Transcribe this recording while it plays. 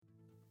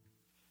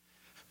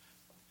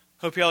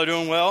Hope y'all are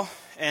doing well,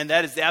 and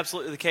that is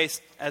absolutely the case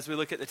as we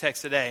look at the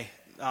text today.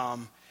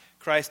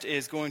 Christ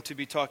is going to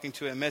be talking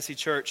to a messy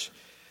church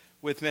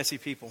with messy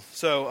people.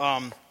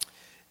 So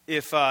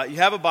if you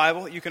have a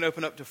Bible, you can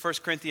open up to 1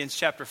 Corinthians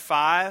chapter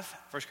 5,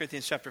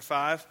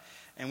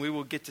 and we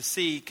will get to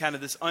see kind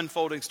of this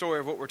unfolding story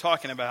of what we're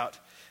talking about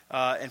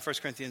in 1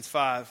 Corinthians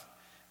 5.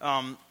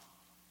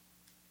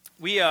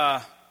 We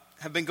have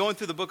been going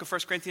through the book of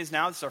 1 Corinthians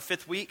now. This is our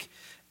fifth week,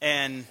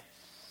 and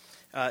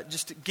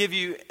just to give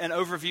you an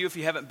overview, if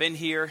you haven't been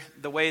here,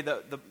 the way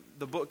the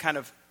book kind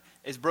of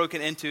is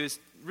broken into is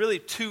really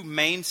two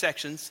main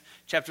sections.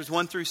 Chapters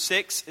 1 through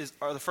 6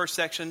 are the first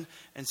section,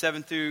 and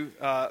 7 through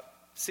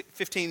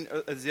 15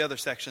 is the other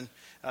section.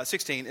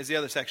 16 is the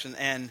other section.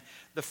 And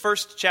the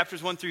first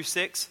chapters 1 through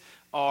 6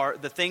 are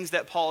the things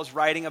that Paul is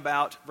writing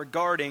about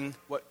regarding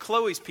what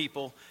Chloe's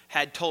people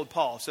had told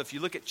Paul. So if you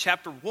look at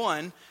chapter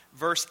 1,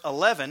 verse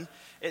 11,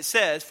 it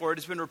says, "For it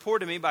has been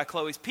reported to me by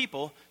Chloe's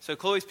people." So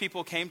Chloe's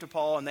people came to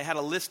Paul, and they had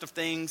a list of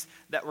things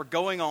that were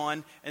going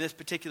on in this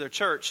particular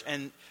church.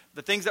 And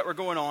the things that were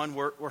going on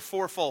were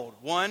fourfold.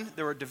 One,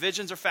 there were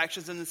divisions or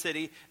factions in the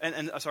city,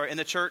 in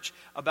the church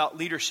about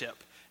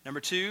leadership. Number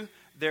two,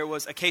 there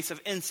was a case of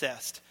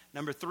incest.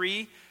 Number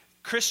three,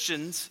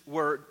 Christians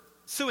were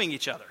suing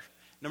each other.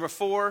 Number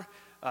four,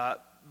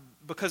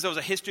 because there was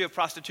a history of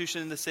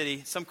prostitution in the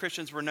city, some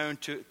Christians were known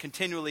to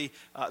continually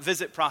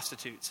visit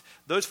prostitutes.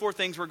 Those four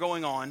things were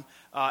going on,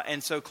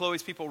 and so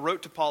Chloe's people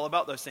wrote to Paul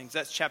about those things.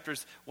 That's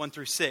chapters 1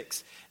 through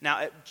 6. Now,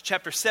 at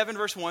chapter 7,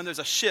 verse 1, there's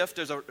a shift,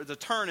 there's a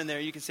turn in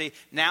there. You can see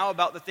now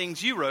about the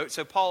things you wrote.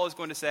 So Paul is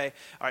going to say,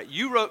 all right,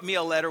 you wrote me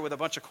a letter with a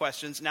bunch of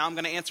questions. Now I'm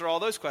going to answer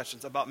all those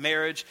questions about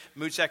marriage,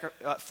 food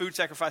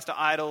sacrifice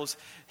to idols,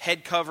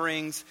 head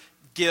coverings,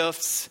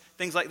 gifts,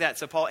 things like that.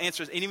 So Paul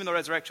answers, and even the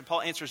resurrection, Paul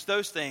answers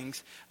those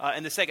things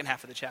in the second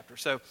half of the chapter.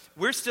 So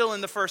we're still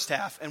in the first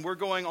half, and we're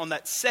going on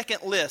that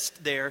second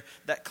list there,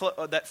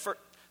 that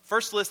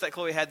first list that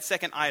Chloe had,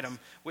 second item,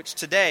 which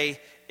today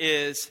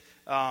is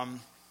a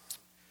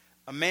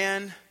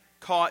man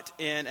caught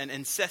in an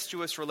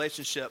incestuous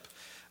relationship.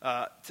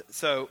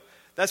 So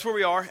that's where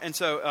we are. And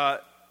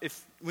so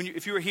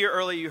if you were here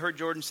early, you heard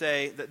Jordan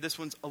say that this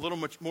one's a little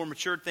much more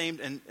mature themed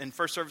in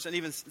first service and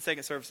even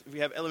second service. If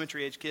you have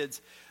elementary age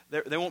kids,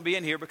 they won't be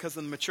in here because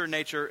of the mature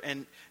nature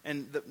and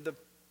the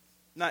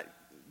not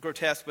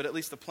grotesque, but at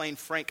least the plain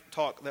frank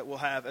talk that we'll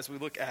have as we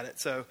look at it.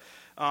 So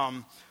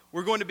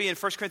we're going to be in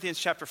 1 Corinthians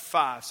chapter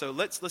 5. So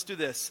let's do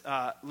this.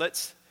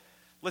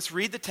 Let's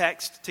read the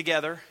text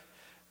together,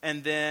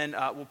 and then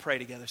we'll pray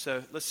together.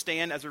 So let's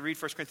stand as we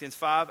read 1 Corinthians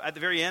 5. At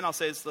the very end, I'll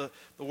say it's the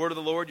word of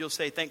the Lord. You'll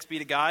say, "Thanks be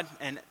to God."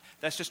 And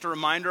that's just a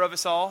reminder of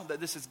us all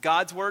that this is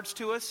God's words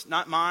to us,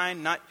 not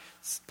mine, not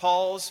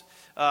Paul's,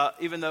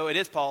 even though it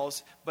is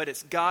Paul's, but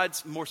it's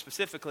God's more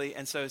specifically.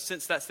 And so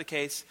since that's the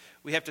case,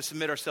 we have to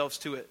submit ourselves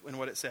to it in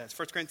what it says.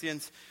 1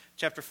 Corinthians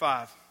chapter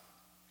 5.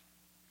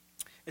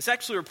 It's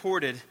actually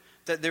reported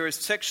that there is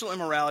sexual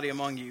immorality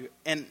among you,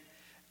 and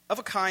of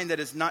a kind that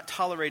is not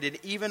tolerated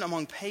even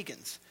among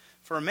pagans.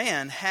 For a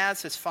man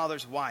has his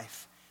father's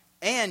wife,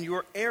 and you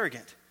are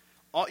arrogant.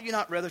 Ought you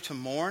not rather to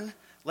mourn?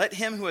 Let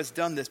him who has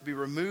done this be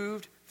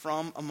removed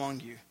from among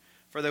you.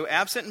 For though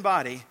absent in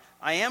body,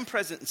 I am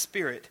present in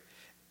spirit,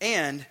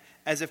 and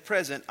as if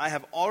present, I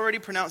have already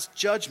pronounced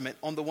judgment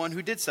on the one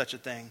who did such a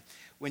thing.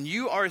 When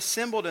you are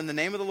assembled in the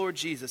name of the Lord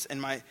Jesus,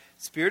 and my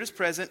spirit is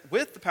present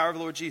with the power of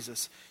the Lord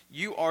Jesus,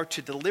 you are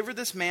to deliver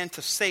this man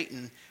to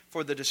Satan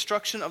for the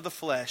destruction of the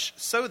flesh,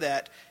 so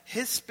that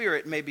his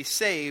spirit may be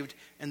saved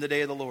in the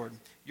day of the Lord.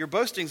 Your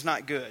boasting is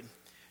not good.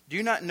 Do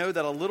you not know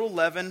that a little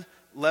leaven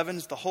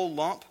leavens the whole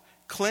lump?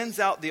 Cleanse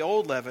out the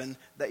old leaven,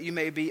 that you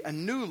may be a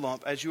new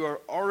lump, as you are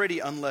already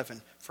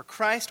unleavened. For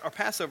Christ, our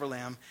Passover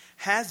lamb,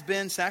 has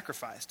been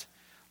sacrificed.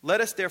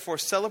 Let us therefore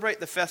celebrate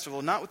the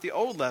festival, not with the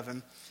old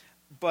leaven,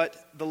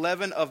 but the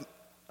leaven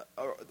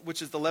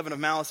which is the leaven of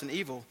malice and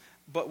evil,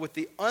 but with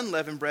the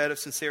unleavened bread of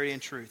sincerity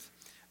and truth.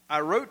 I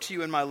wrote to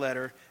you in my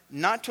letter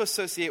not to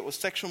associate with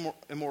sexual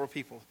immoral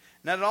people,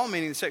 not at all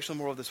meaning the sexual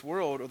immoral of this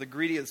world, or the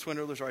greedy, or the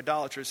swindlers, or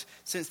idolaters,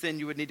 since then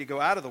you would need to go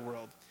out of the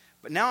world.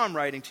 But now I'm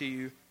writing to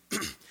you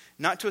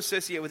not to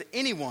associate with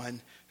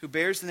anyone who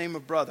bears the name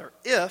of brother,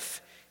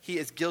 if he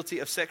is guilty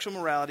of sexual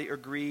immorality or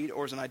greed,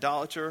 or is an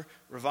idolater,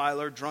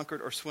 reviler,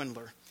 drunkard, or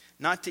swindler,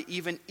 not to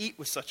even eat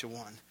with such a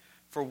one.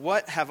 For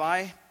what have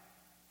I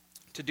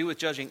to do with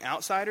judging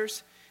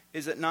outsiders?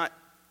 Is it not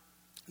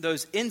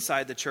those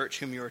inside the church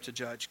whom you are to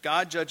judge?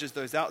 God judges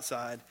those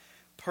outside.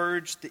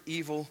 Purge the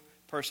evil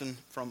person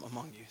from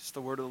among you. It's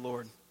the word of the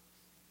Lord.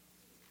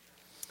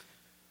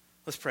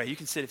 Let's pray. You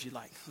can sit if you'd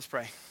like. Let's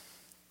pray.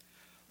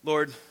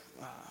 Lord,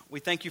 we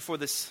thank you for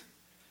this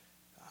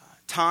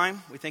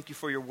time. We thank you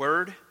for your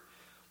word.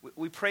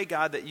 We pray,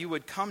 God, that you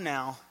would come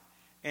now,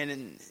 and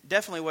in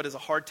definitely what is a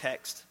hard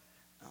text,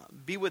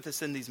 be with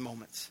us in these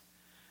moments.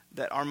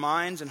 That our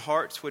minds and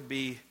hearts would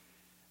be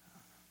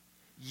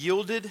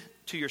yielded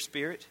to your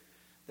spirit.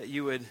 That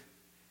you would,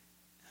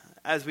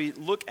 as we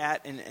look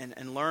at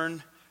and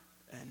learn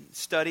and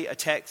study a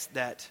text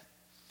that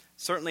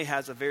certainly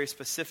has a very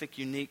specific,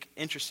 unique,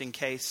 interesting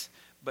case,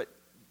 but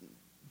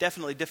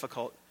definitely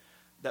difficult,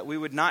 that we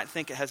would not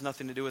think it has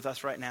nothing to do with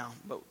us right now,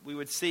 but we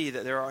would see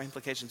that there are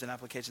implications and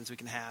applications we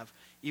can have,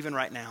 even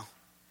right now.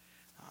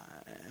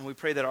 And we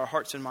pray that our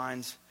hearts and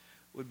minds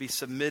would be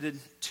submitted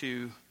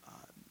to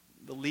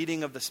the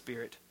leading of the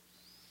Spirit,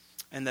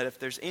 and that if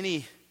there's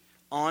any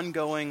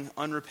ongoing,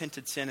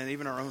 unrepented sin in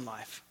even our own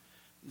life,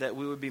 that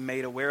we would be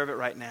made aware of it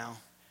right now,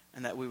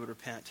 and that we would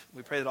repent.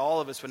 We pray that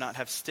all of us would not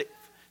have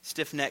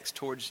stiff necks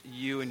towards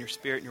you and your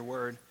Spirit and your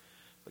word,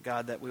 but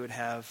God, that we would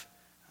have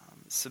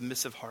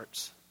submissive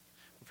hearts.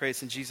 We pray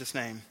this in Jesus'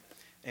 name.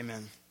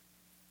 Amen.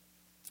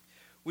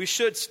 We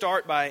should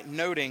start by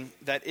noting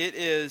that it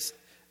is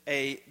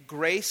a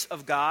grace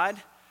of God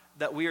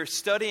that we are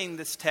studying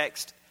this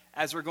text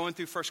as we're going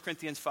through 1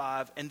 Corinthians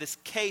 5, and this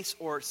case,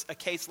 or a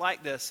case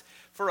like this,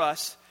 for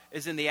us,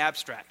 is in the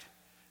abstract,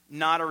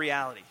 not a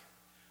reality.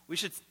 We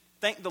should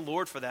thank the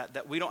Lord for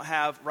that we don't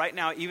have right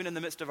now, even in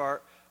the midst of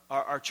our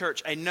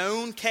church, a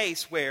known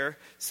case where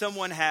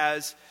someone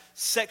has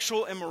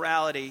sexual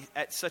immorality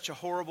at such a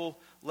horrible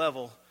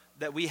level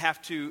that we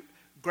have to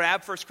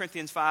grab 1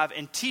 Corinthians 5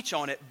 and teach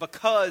on it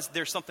because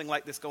there's something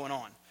like this going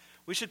on.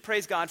 We should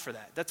praise God for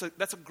that.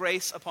 That's a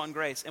grace upon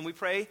grace. And we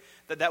pray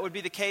that that would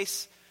be the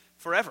case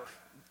forever.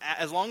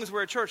 As long as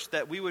we're a church,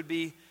 that we would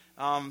be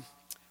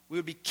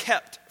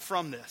kept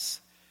from this.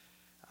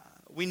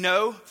 We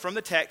know from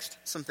the text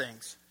some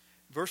things.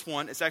 Verse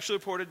 1, it's actually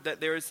reported that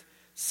there is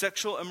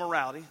sexual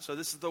immorality. So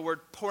this is the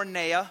word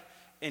porneia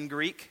in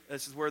Greek.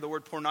 This is where the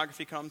word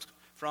pornography comes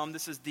from.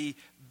 This is the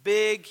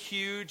big,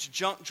 huge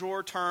junk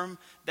drawer term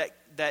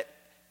that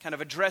kind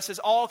of addresses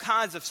all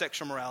kinds of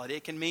sexual morality.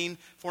 It can mean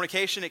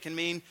fornication. It can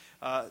mean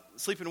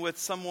sleeping with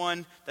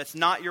someone that's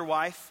not your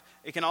wife.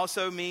 It can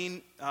also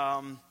mean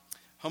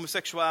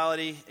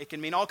homosexuality. It can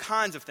mean all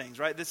kinds of things,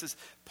 right? This is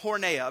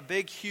porneia, a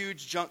big,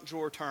 huge junk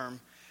drawer term.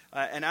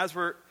 And as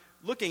we're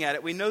looking at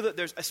it, we know that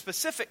there's a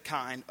specific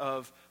kind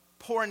of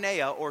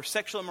porneia, or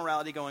sexual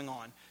immorality, going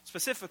on.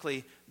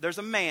 Specifically, there's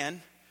a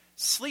man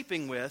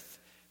sleeping with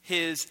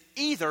his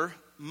either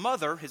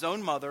mother, his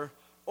own mother,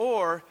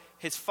 or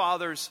his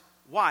father's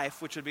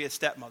wife, which would be a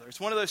stepmother. It's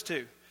one of those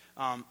two.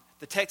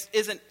 The text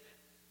isn't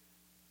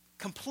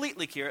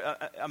completely clear.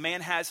 A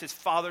man has his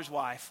father's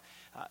wife.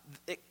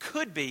 It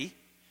could be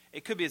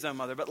his own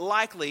mother, but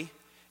likely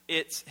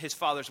it's his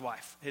father's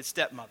wife, his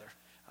stepmother.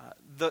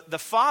 The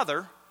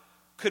father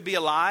could be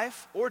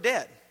alive or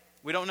dead.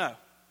 We don't know.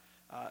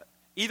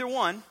 Either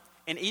one,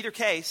 in either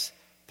case,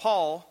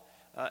 Paul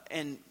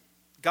and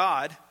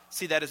God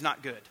see that as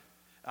not good.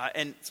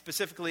 And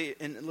specifically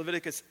in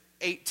Leviticus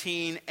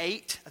 18:8,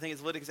 I think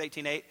it's Leviticus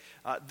 18:8,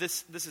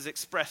 this is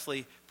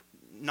expressly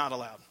not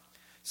allowed.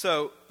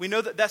 So we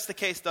know that that's the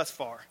case thus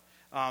far,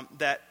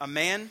 that a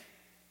man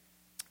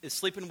is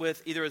sleeping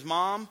with either his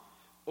mom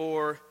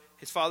or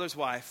his father's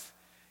wife.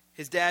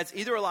 His dad's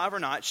either alive or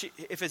not.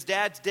 If his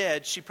dad's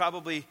dead, she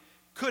probably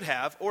could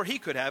have, or he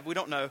could have. We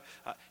don't know.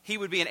 He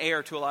would be an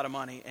heir to a lot of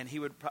money, and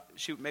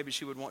maybe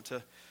she would want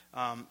to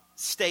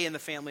stay in the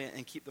family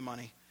and keep the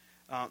money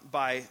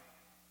by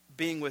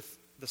being with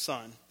the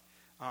son.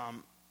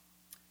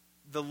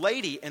 The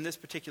lady in this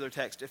particular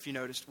text, if you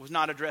noticed, was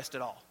not addressed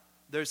at all.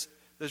 There's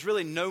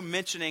really no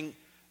mentioning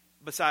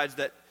besides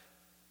that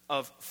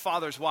of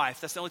father's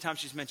wife. That's the only time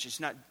she's mentioned.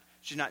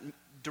 She's not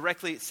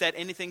directly said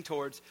anything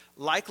towards.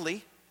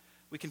 Likely,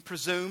 we can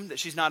presume that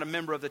she's not a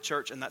member of the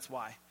church, and that's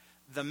why.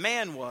 The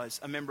man was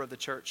a member of the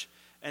church,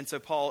 and so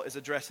Paul is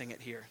addressing it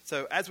here.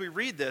 So as we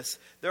read this,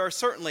 there are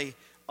certainly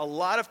a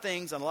lot of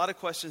things and a lot of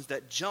questions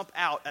that jump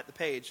out at the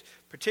page,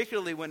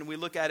 particularly when we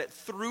look at it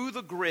through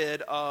the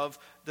grid of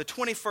the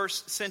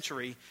 21st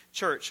century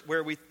church,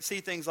 where we see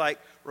things like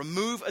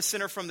remove a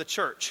sinner from the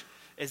church.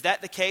 Is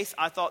that the case?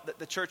 I thought that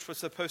the church was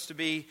supposed to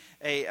be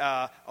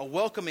a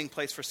welcoming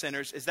place for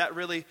sinners. Is that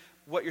really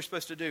what you're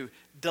supposed to do?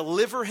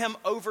 Deliver him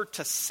over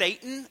to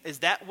Satan? Is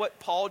that what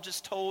Paul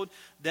just told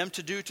them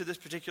to do to this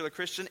particular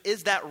Christian?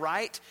 Is that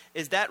right?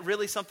 Is that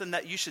really something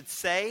that you should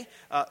say?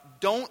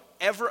 Don't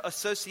ever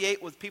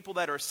associate with people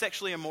that are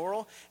sexually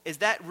immoral. Is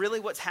that really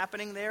what's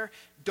happening there?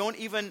 Don't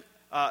even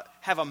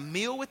have a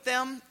meal with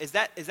them? Is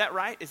that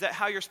right? Is that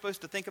how you're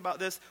supposed to think about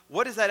this?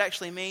 What does that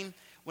actually mean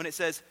when it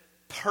says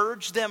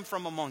purge them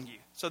from among you?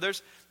 So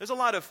there's a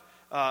lot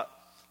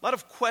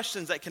of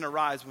questions that can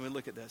arise when we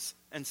look at this.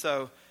 And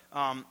so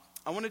I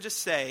want to just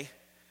say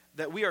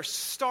that we are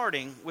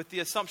starting with the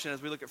assumption,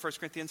 as we look at 1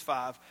 Corinthians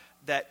 5,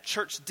 that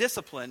church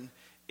discipline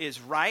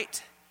is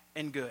right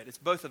and good. It's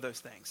both of those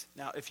things.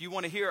 Now, if you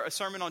want to hear a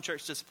sermon on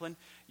church discipline,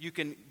 you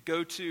can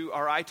go to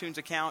our iTunes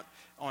account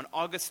on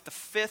August the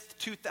 5th,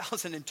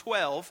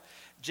 2012.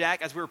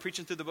 Jack, as we were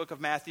preaching through the book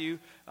of Matthew,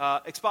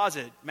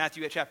 exposited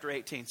Matthew at chapter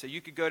 18. So you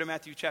could go to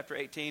Matthew chapter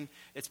 18.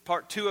 It's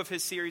part 2 of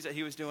his series that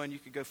he was doing. You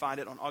could go find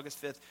it on August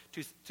 5th,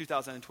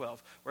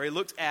 2012, where he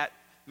looked at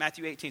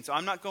Matthew 18. So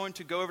I'm not going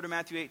to go over to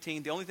Matthew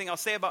 18. The only thing I'll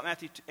say about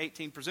Matthew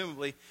 18,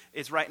 presumably,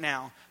 is right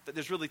now that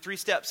there's really 3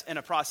 steps in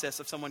a process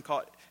of someone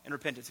caught in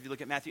repentance. If you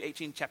look at Matthew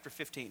 18, chapter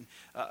 15,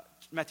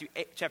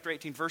 chapter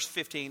 18, verse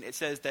 15, it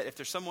says that if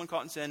there's someone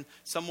caught in sin,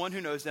 someone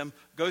who knows them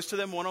goes to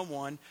them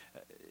one-on-one.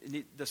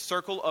 The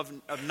circle of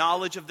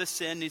knowledge of this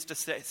sin needs to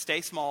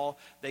stay small.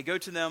 They go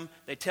to them,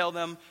 they tell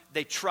them,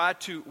 they try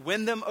to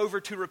win them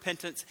over to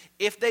repentance.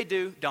 If they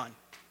do, done.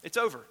 It's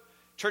over.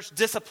 Church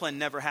discipline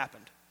never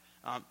happened.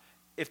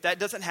 If that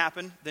doesn't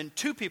happen, then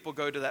 2 people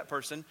go to that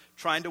person,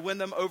 trying to win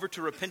them over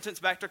to repentance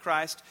back to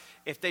Christ.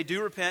 If they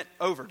do repent,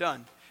 over,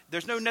 done.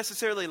 There's no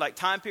necessarily like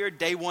time period,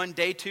 day 1,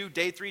 day 2,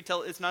 day 3,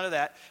 it's none of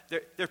that.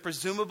 There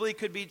presumably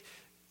could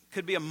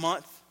be a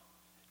month,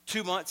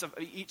 2 months of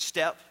each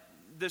step.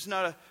 There's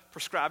not a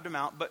prescribed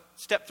amount, but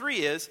step 3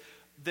 is,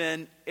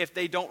 then if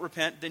they don't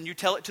repent, then you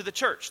tell it to the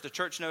church. The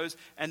church knows,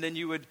 and then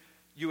you would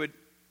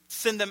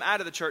send them out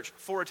of the church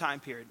for a time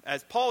period.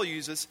 As Paul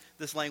uses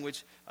this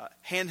language,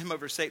 hand him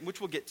over to Satan,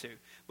 which we'll get to.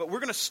 But we're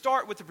going to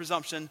start with the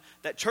presumption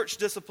that church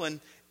discipline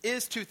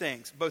is 2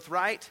 things, both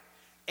right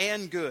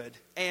and good,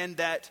 and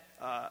that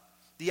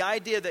the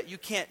idea that you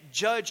can't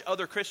judge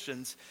other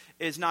Christians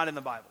is not in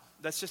the Bible.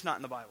 That's just not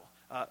in the Bible.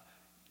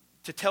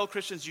 To tell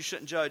Christians you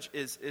shouldn't judge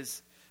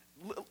is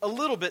a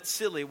little bit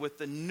silly with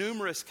the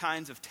numerous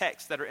kinds of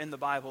texts that are in the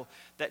Bible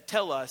that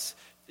tell us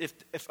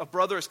if a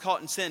brother is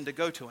caught in sin to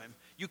go to him.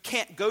 You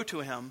can't go to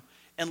him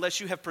unless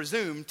you have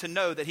presumed to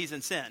know that he's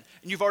in sin,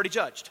 and you've already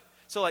judged.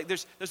 So like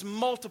there's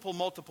multiple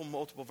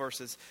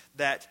verses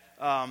that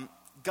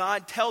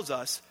God tells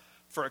us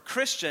for a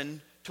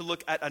Christian to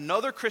look at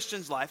another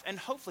Christian's life, and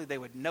hopefully they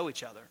would know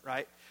each other,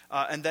 right?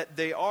 And that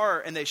they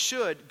are and they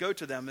should go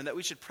to them, and that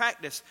we should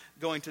practice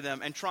going to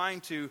them and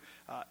trying to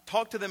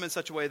talk to them in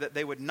such a way that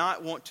they would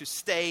not want to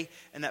stay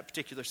in that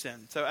particular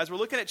sin. So as we're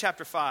looking at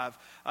chapter 5,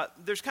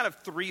 there's kind of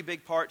 3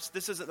 big parts.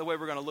 This isn't the way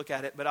we're going to look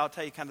at it, but I'll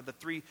tell you kind of the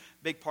 3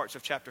 big parts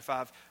of chapter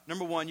 5.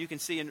 Number 1, you can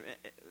see,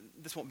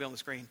 this won't be on the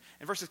screen,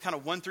 in verses kind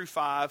of 1 through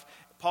 5,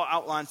 Paul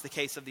outlines the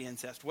case of the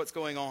incest, what's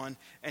going on,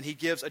 and he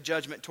gives a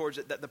judgment towards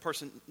it that the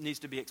person needs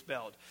to be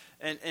expelled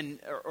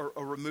or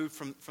removed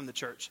from the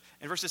church.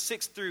 In verses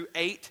 6 through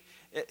 8,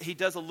 he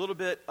does a little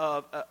bit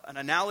of an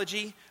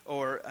analogy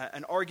or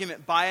an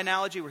argument by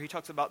analogy where he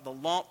talks about the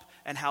lump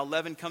and how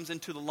leaven comes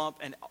into the lump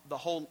and the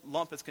whole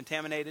lump is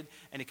contaminated,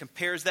 and he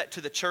compares that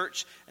to the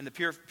church, and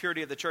the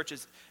purity of the church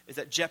is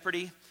at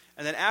jeopardy.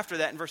 And then after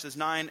that, in verses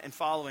 9 and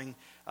following,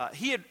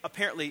 he had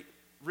apparently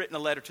written a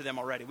letter to them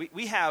already.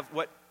 We have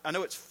what, I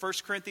know it's 1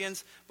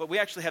 Corinthians, but we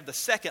actually have the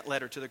 2nd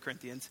letter to the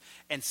Corinthians,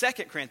 and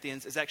 2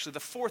 Corinthians is actually the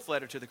 4th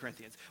letter to the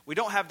Corinthians. We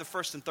don't have the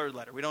 1st and 3rd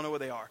letter. We don't know where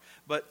they are.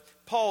 But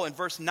Paul in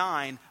verse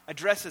 9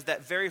 addresses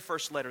that very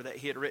first letter that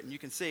he had written. You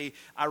can see,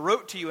 I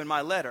wrote to you in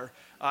my letter.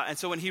 And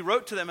so when he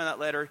wrote to them in that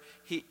letter,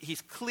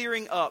 he's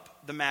clearing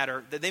up the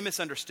matter that they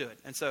misunderstood.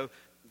 And so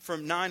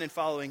from 9 and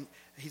following,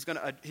 he's going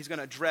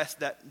to address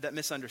that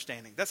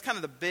misunderstanding. That's kind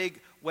of the big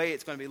way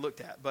it's going to be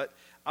looked at. But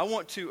I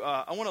want to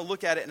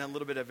look at it in a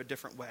little bit of a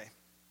different way.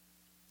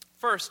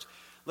 First,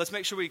 let's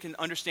make sure we can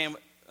understand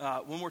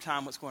one more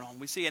time what's going on.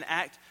 We see an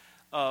act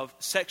of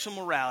sexual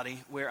morality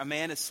where a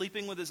man is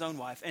sleeping with his own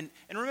wife. And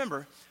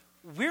remember,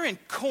 we're in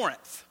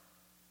Corinth,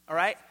 all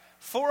right?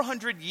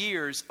 400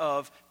 years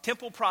of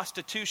temple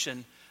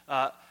prostitution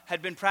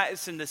had been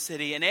practiced in the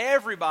city, and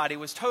everybody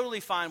was totally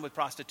fine with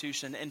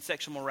prostitution and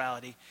sexual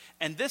morality.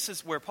 And this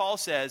is where Paul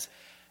says,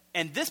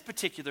 and this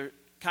particular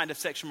kind of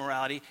sexual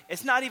morality,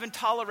 it's not even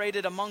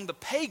tolerated among the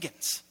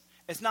pagans.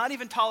 It's not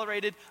even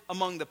tolerated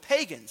among the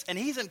pagans. And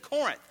he's in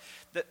Corinth,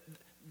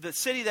 the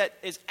city that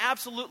is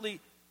absolutely,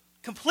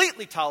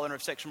 completely tolerant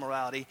of sexual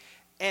morality,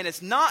 and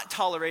it's not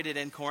tolerated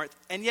in Corinth,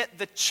 and yet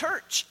the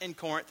church in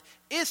Corinth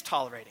is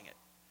tolerating it.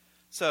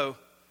 So,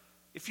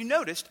 if you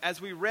noticed, as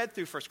we read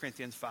through 1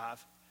 Corinthians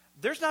 5,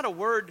 there's not a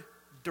word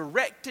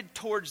directed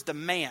towards the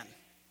man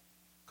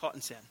caught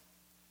in sin,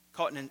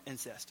 caught in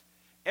incest.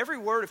 Every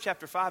word of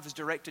chapter 5 is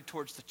directed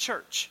towards the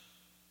church.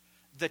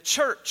 The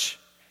church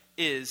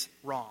is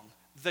wrong.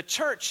 The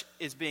church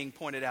is being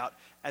pointed out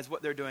as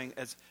what they're doing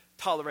as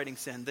tolerating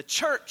sin. The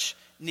church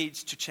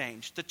needs to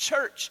change. The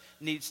church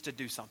needs to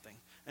do something.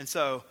 And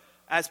so,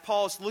 as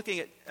Paul's looking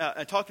at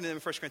and talking to them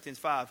in 1 Corinthians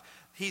 5,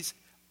 he's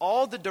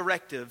all the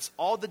directives,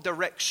 all the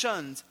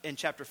directions in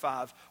chapter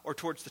 5 are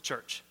towards the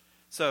church.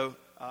 So,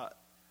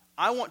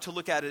 I want to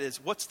look at it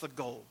as what's the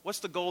goal? What's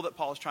the goal that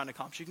Paul is trying to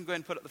accomplish? You can go ahead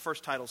and put up the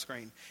first title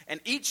screen. And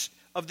each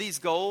of these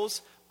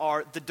goals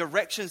are the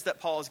directions that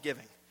Paul is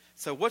giving.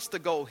 So what's the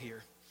goal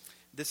here?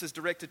 This is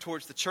directed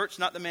towards the church,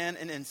 not the man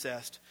in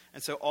incest.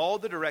 And so all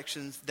the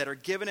directions that are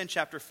given in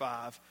chapter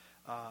 5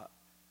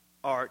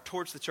 are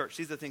towards the church.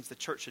 These are the things the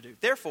church should do.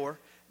 Therefore,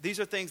 these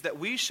are things that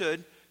we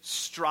should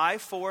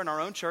strive for in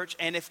our own church.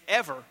 And if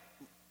ever,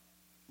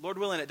 Lord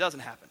willing, it doesn't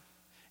happen.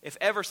 If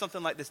ever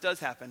something like this does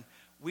happen,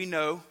 we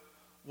know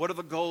what are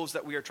the goals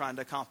that we are trying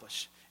to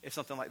accomplish if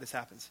something like this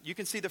happens. You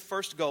can see the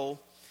first goal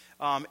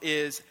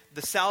is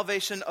the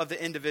salvation of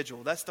the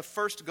individual. That's the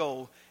first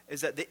goal,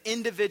 is that the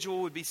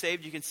individual would be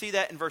saved. You can see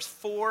that in verse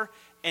 4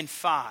 and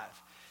 5.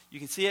 You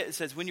can see it. It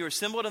says, when you are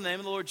assembled in the name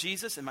of the Lord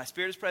Jesus, and my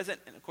spirit is present,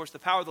 and of course the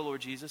power of the Lord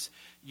Jesus,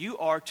 you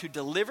are to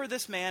deliver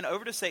this man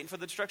over to Satan for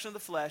the destruction of the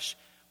flesh.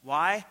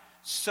 Why?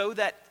 So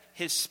that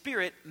his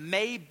spirit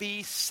may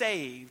be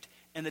saved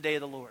in the day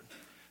of the Lord.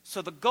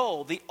 So the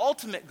goal, the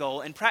ultimate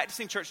goal in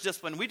practicing church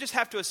discipline, we just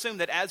have to assume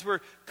that as we're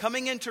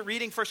coming into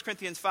reading 1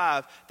 Corinthians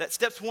 5, that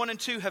steps 1 and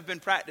 2 have been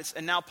practiced.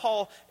 And now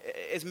Paul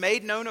is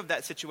made known of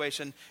that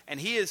situation, and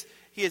he is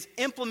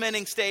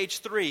implementing stage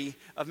 3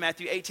 of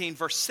Matthew 18,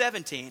 verse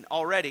 17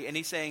 already. And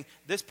he's saying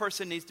this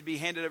person needs to be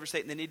handed over to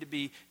Satan. They need to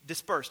be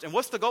dispersed. And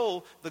what's the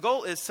goal? The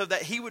goal is so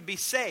that he would be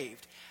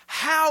saved.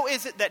 How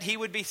is it that he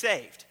would be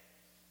saved?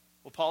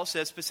 Well, Paul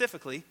says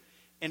specifically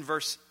in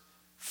verse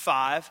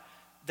 5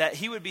 that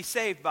he would be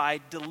saved by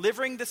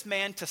delivering this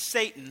man to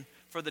Satan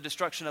for the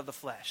destruction of the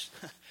flesh.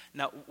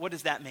 Now, what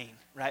does that mean,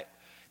 right?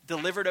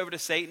 Delivered over to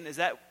Satan, is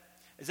that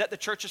the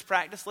church's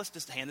practice? Let's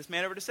just hand this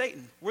man over to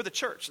Satan. We're the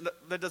church.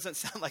 That doesn't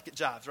sound like it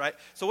jives, right?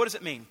 So what does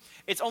it mean?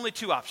 It's only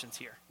 2 options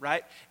here,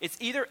 right? It's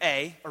either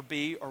A or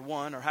B or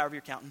 1 or however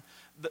you're counting.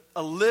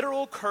 A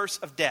literal curse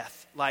of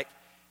death, like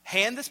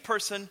hand this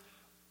person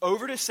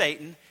over to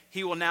Satan.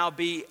 He will now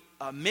be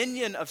a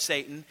minion of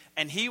Satan,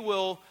 and he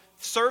will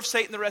serve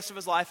Satan the rest of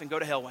his life and go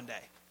to hell one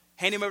day.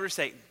 Hand him over to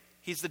Satan.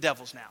 He's the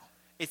devil's now.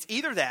 It's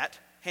either that,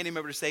 hand him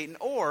over to Satan,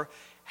 or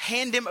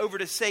hand him over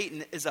to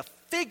Satan is a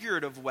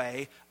figurative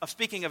way of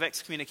speaking of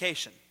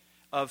excommunication,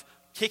 of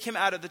kick him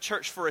out of the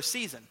church for a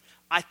season.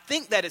 I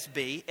think that it's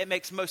B. It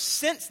makes most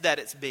sense that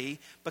it's B,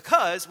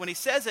 because when he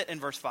says it in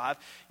verse 5,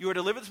 you are to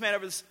deliver this man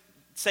over to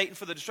Satan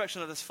for the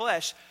destruction of his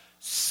flesh,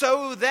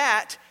 so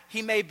that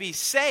he may be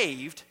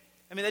saved.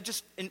 I mean, that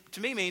just,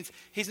 to me, means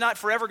he's not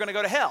forever going to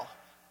go to hell.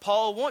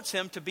 Paul wants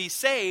him to be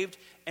saved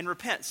and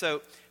repent.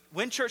 So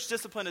when church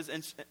discipline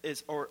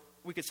is, or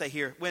we could say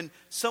here, when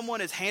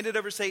someone is handed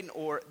over to Satan,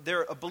 or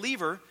they're a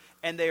believer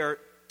and they are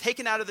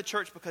taken out of the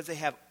church because they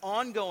have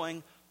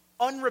ongoing,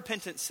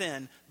 unrepentant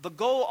sin, the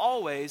goal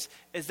always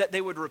is that they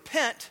would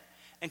repent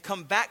and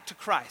come back to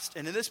Christ.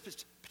 And in this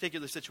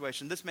particular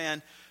situation, this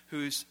man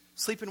who's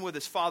sleeping with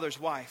his father's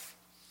wife,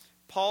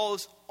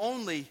 Paul's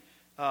only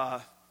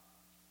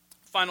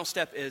final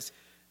step is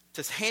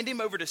to hand him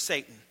over to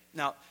Satan.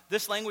 Now,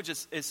 this language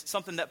is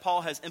something that Paul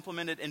has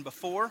implemented in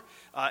before.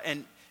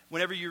 And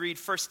whenever you read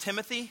 1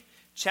 Timothy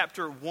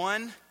chapter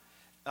 1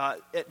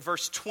 at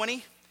verse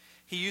 20,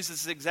 he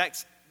uses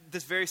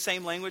this very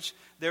same language.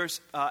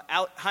 There's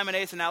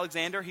Hymenaeus and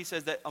Alexander. He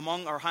says that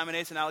among our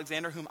Hymenaeus and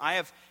Alexander, whom I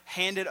have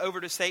handed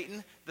over to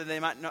Satan, that they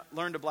might not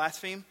learn to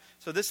blaspheme.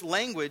 So this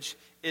language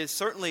is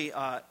certainly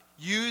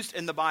used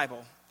in the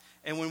Bible.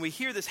 And when we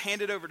hear this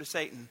handed over to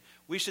Satan,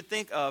 we should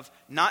think of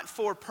not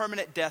for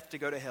permanent death to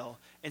go to hell,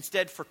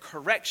 instead for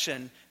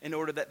correction in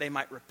order that they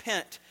might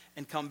repent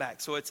and come back.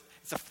 So it's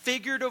a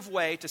figurative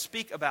way to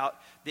speak about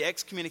the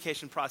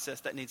excommunication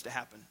process that needs to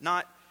happen.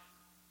 Not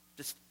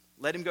just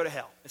let him go to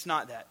hell. It's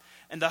not that.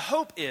 And the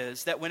hope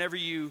is that whenever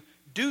you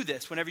do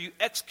this, whenever you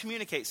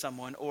excommunicate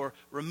someone or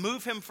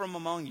remove him from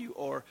among you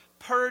or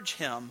purge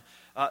him,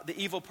 the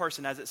evil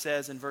person, as it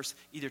says in verse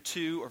either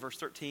 2 or verse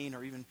 13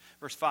 or even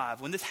verse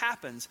 5. When this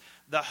happens,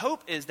 the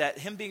hope is that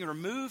him being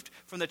removed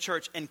from the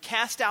church and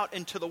cast out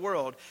into the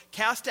world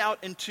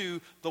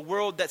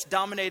that's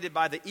dominated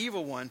by the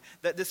evil one,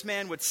 that this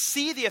man would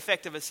see the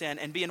effect of his sin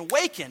and be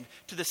awakened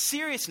to the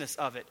seriousness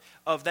of it,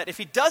 of that if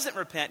he doesn't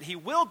repent, he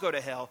will go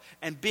to hell,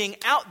 and being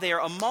out there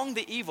among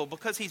the evil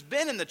because he's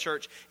been in the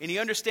church and he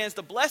understands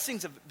the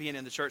blessings of being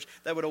in the church,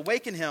 that would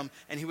awaken him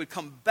and he would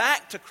come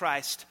back to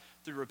Christ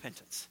through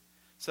repentance.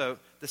 So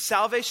the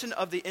salvation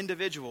of the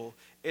individual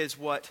is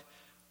what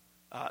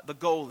the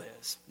goal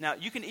is. Now,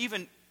 you can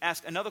even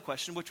ask another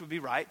question, which would be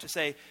right, to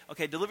say,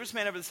 okay, deliver this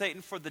man over to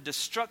Satan for the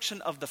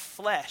destruction of the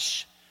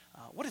flesh.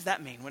 What does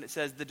that mean when it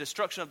says the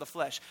destruction of the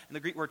flesh? In the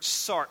Greek word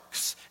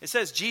sarx. It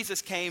says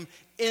Jesus came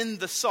in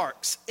the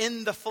sarx,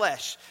 in the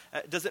flesh.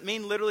 Does it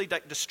mean literally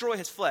like destroy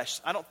his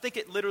flesh? I don't think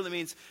it literally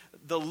means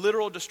the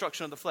literal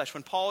destruction of the flesh.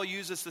 When Paul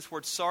uses this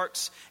word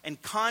sarx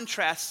and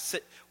contrasts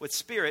it with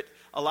spirit,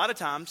 a lot of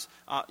times,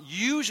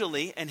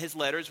 usually in his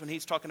letters, when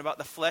he's talking about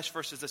the flesh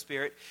versus the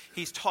spirit,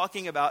 he's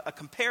talking about a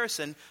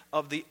comparison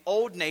of the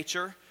old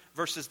nature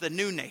versus the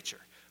new nature.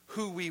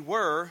 Who we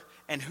were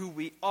and who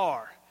we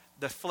are.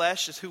 The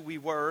flesh is who we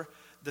were.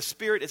 The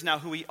spirit is now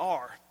who we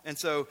are. And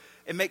so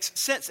it makes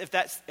sense if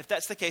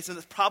that's the case, and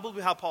that's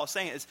probably how Paul is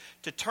saying it, is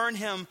to turn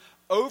him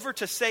over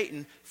to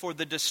Satan for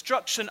the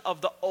destruction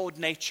of the old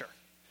nature.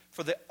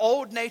 For the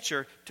old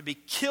nature to be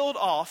killed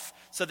off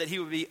so that he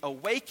would be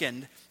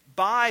awakened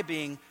by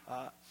being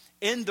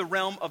in the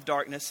realm of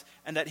darkness,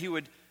 and that he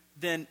would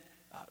then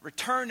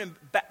return and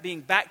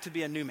being back to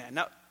be a new man.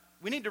 Now,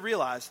 we need to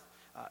realize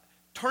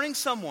turning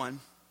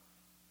someone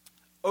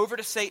over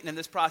to Satan in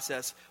this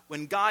process,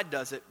 when God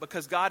does it,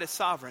 because God is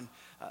sovereign,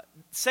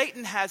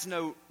 Satan has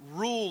no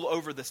rule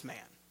over this man.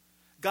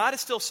 God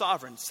is still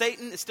sovereign.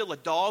 Satan is still a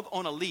dog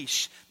on a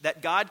leash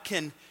that God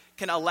can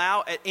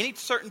allow at any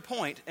certain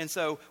point. And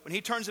so when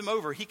he turns him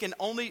over,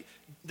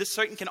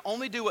 Satan can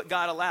only do what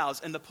God allows.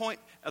 And the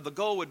point of the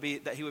goal would be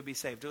that he would be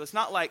saved. So it's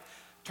not like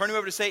turning him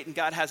over to Satan,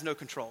 God has no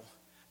control.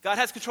 God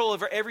has control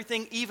over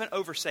everything, even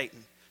over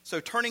Satan. So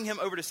turning him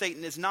over to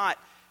Satan is not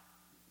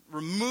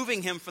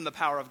removing him from the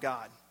power of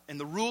God and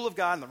the rule of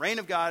God and the reign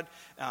of God.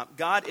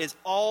 God is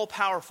all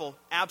powerful,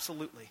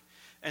 absolutely.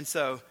 And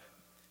so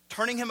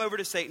turning him over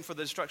to Satan for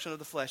the destruction of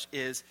the flesh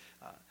is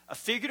a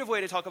figurative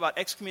way to talk about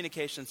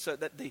excommunication, so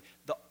that the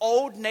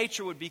old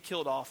nature would be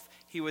killed off.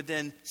 He would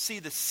then see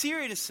the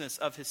seriousness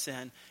of his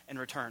sin and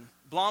return.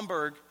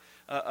 Blomberg,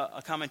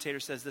 a commentator,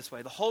 says this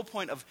way: the whole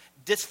point of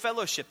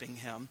disfellowshipping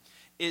him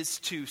is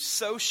to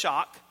so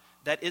shock.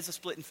 That is a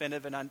split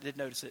infinitive, and I did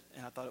notice it,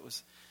 and I thought it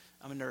was,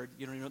 I'm a nerd.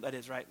 You don't even know what that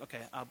is, right? Okay,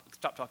 I'll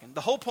stop talking.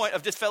 The whole point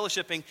of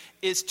disfellowshipping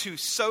is to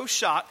so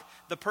shock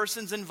the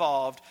persons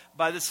involved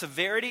by the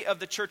severity of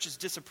the church's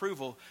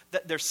disapproval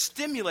that they're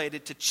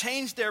stimulated to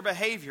change their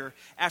behavior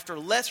after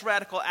less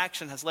radical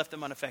action has left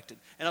them unaffected.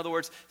 In other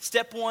words,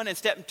 step 1 and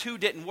step 2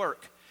 didn't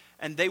work,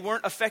 and they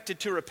weren't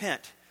affected to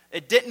repent.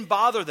 It didn't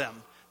bother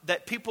them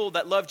that people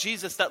that love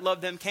Jesus, that love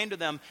them, came to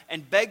them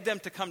and begged them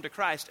to come to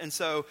Christ. And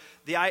so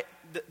the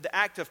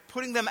act of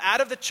putting them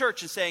out of the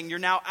church and saying, you're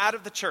now out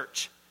of the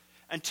church,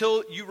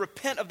 until you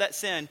repent of that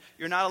sin,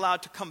 you're not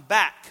allowed to come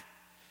back,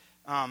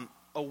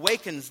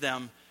 awakens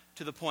them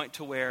to the point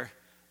to where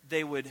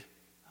they would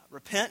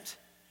repent.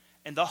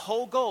 And the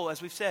whole goal,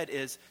 as we've said,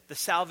 is the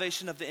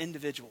salvation of the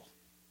individual.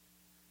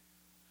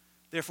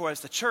 Therefore,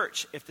 as the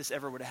church, if this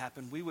ever were to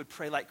happen, we would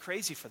pray like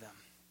crazy for them,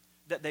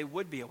 that they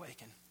would be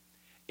awakened.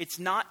 It's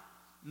not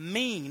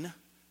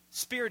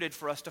mean-spirited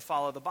for us to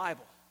follow the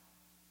Bible.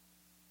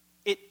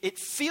 It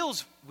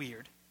feels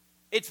weird.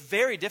 It's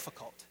very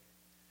difficult.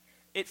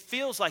 It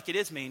feels like it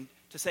is mean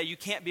to say you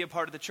can't be a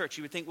part of the church.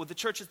 You would think, well, the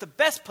church is the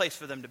best place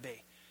for them to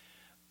be.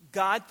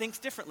 God thinks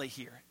differently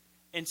here.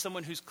 In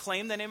someone who's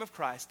claimed the name of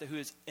Christ, who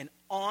is an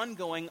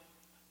ongoing,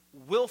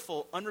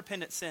 willful,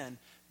 unrepentant sin,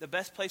 the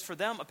best place for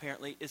them,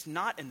 apparently, is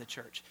not in the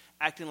church,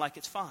 acting like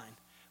it's fine,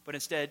 but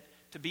instead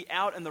to be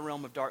out in the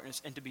realm of darkness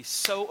and to be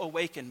so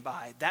awakened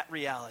by that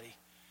reality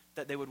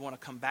that they would want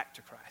to come back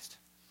to Christ.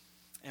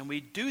 And we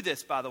do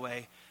this, by the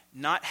way,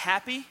 not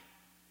happy,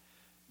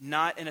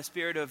 not in a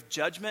spirit of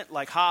judgment,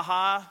 like,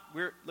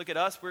 look at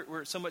us,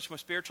 we're so much more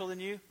spiritual than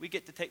you. We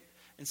get to take,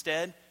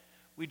 instead,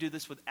 we do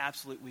this with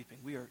absolute weeping.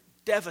 We are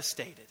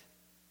devastated.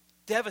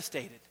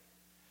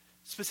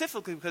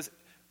 Specifically because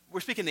we're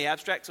speaking the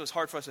abstract, so it's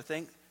hard for us to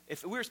think.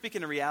 If we were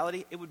speaking in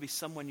reality, it would be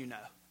someone you know.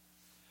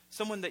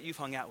 Someone that you've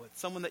hung out with,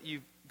 someone that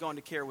you've gone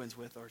to Carowinds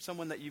with, or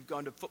someone that you've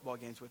gone to football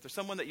games with, or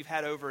someone that you've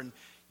had over and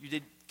you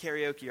did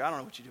karaoke, or I don't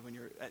know what you did when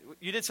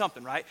you did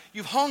something, right?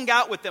 You've hung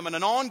out with them in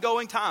an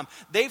ongoing time.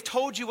 They've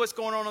told you what's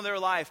going on in their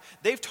life.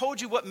 They've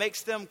told you what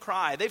makes them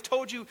cry. They've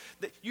told you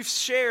that you've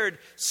shared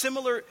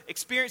similar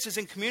experiences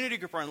in community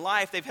group or in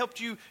life. They've helped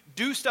you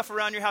do stuff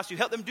around your house. You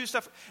help them do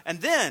stuff. And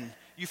then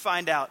you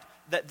find out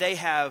that they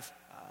have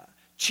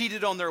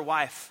cheated on their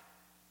wife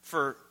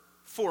for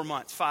 4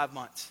 months, 5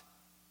 months.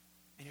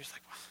 And you're just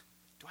like,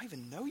 do I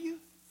even know you?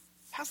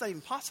 How's that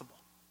even possible?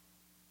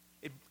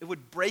 It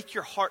would break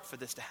your heart for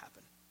this to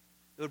happen.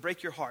 It would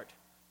break your heart.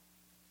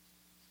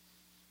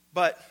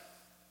 But,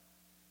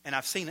 and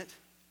I've seen it,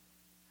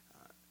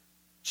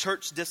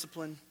 church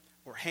discipline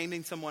or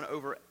handing someone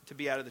over to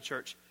be out of the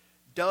church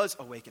does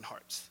awaken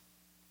hearts.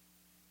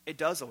 It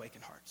does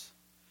awaken hearts.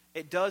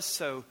 It does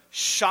so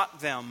shock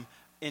them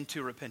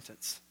into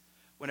repentance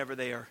whenever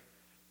they are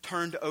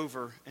turned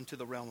over into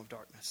the realm of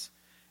darkness.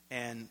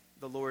 And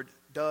the Lord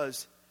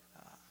does,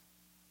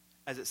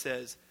 as it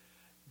says,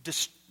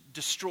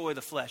 destroy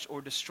the flesh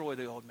or destroy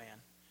the old man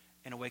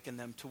and awaken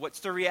them to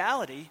what's the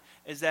reality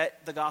is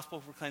that the gospel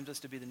proclaims us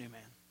to be the new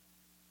man.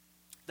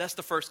 That's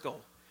the first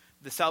goal,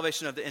 the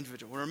salvation of the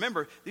individual.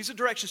 Remember, these are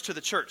directions to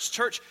the church.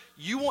 Church,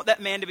 you want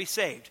that man to be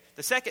saved.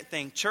 The second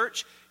thing,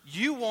 church,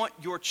 you want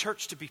your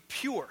church to be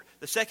pure.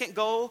 The second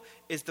goal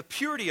is the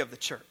purity of the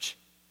church.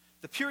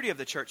 The purity of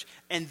the church.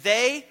 And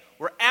they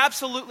were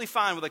absolutely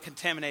fine with a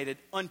contaminated,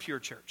 impure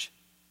church.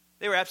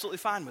 They were absolutely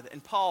fine with it.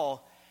 And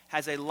Paul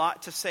has a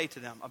lot to say to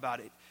them about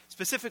it.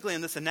 Specifically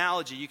in this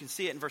analogy, you can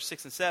see it in verse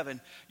 6 and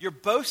 7. Your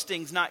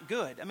boasting's not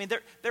good. I mean,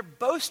 they're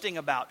boasting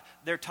about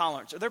their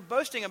tolerance. Or they're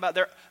boasting about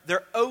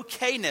their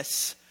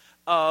okayness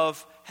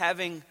of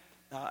having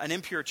an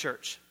impure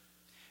church.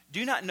 Do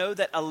you not know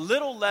that a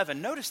little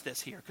leaven, notice this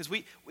here, because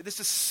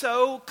this is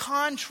so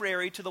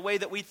contrary to the way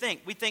that we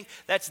think. We think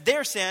that's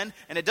their sin,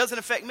 and it doesn't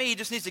affect me. He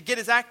just needs to get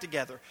his act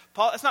together.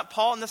 That's not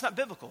Paul, and that's not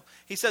biblical.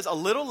 He says a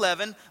little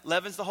leaven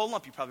leavens the whole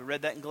lump. You probably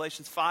read that in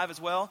Galatians 5 as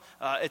well.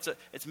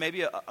 It's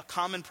maybe a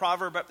common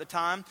proverb at the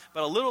time,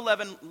 but a little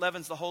leaven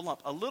leavens the whole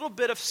lump. A little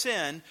bit of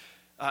sin,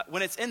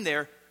 when it's in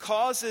there,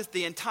 causes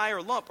the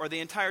entire lump or the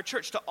entire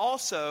church to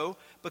also,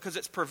 because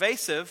it's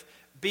pervasive,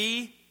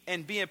 be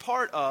a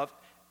part of,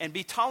 and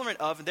be tolerant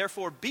of, and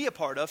therefore be a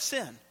part of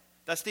sin.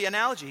 That's the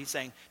analogy he's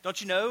saying. Don't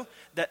you know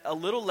that a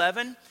little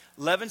leaven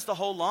leavens the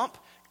whole lump?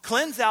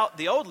 Cleanse out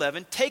the old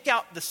leaven, take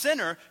out the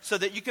sinner, so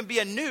that you can be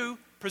a new,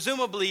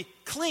 presumably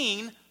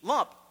clean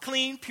lump,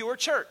 clean, pure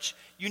church.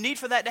 You need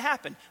for that to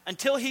happen.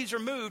 Until he's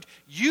removed,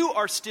 you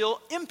are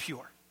still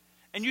impure.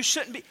 And you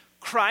shouldn't be.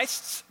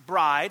 Christ's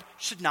bride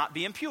should not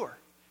be impure.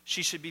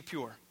 She should be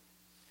pure.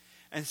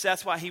 And so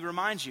that's why he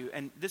reminds you,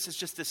 and this is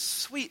just this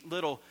sweet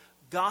little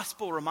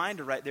gospel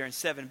reminder right there in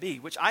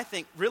 7b, which I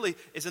think really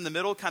is in the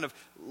middle, kind of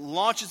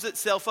launches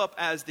itself up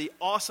as the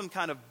awesome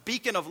kind of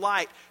beacon of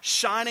light,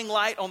 shining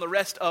light on the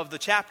rest of the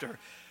chapter.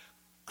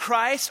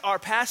 Christ, our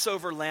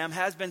Passover lamb,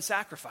 has been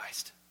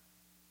sacrificed.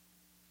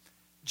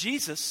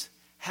 Jesus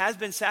has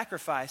been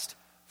sacrificed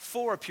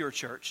for a pure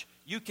church.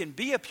 You can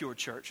be a pure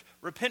church.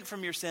 Repent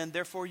from your sin,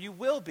 therefore you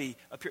will be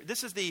a pure.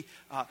 This is the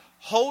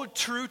hold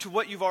true to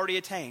what you've already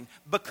attained.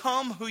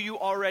 Become who you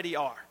already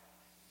are.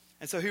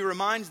 And so he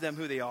reminds them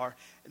who they are,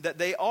 that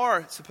they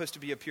are supposed to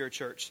be a pure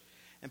church.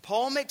 And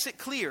Paul makes it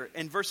clear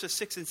in verses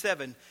 6 and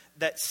 7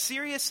 that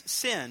serious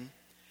sin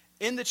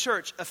in the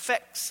church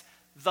affects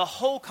the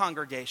whole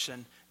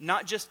congregation,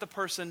 not just the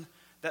person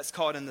that's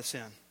caught in the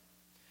sin.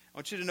 I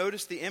want you to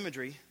notice the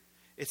imagery.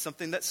 It's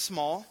something that's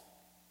small,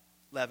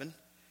 leaven,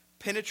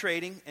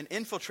 penetrating and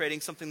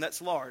infiltrating something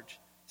that's large,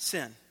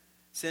 sin.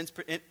 Sin's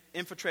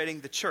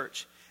infiltrating the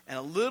church. And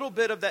a little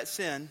bit of that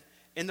sin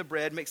in the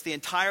bread makes the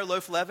entire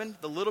loaf leavened.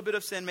 The little bit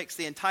of sin makes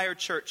the entire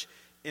church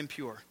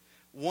impure.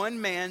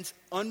 One man's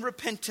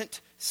unrepentant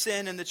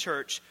sin in the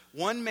church,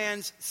 one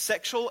man's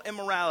sexual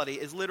immorality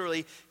is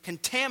literally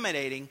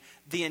contaminating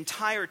the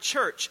entire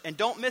church. And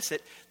don't miss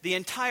it, the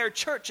entire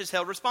church is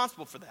held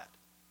responsible for that.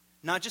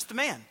 Not just the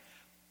man.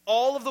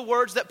 All of the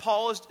words that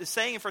Paul is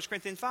saying in 1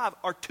 Corinthians 5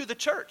 are to the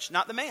church,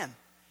 not the man.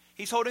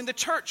 He's holding the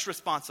church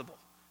responsible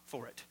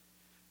for it,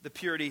 the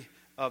purity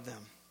of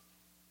them.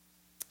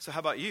 So how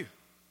about you?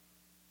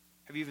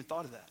 Have you even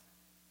thought of that?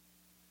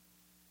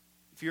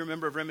 If you're a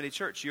member of Remedy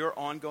Church, your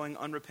ongoing,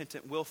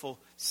 unrepentant, willful,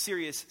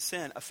 serious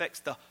sin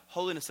affects the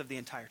holiness of the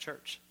entire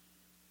church.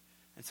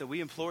 And so we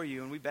implore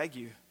you and we beg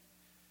you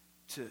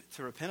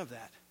to repent of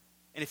that.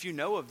 And if you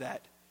know of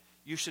that,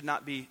 you should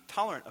not be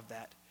tolerant of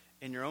that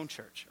in your own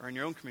church or in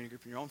your own community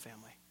group, in your own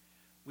family.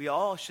 We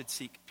all should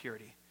seek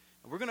purity.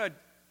 And we're going to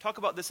talk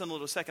about this in a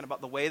little second,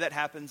 about the way that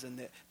happens and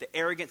the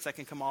arrogance that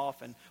can come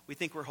off, and we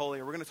think we're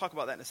holy. We're going to talk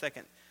about that in a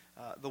second,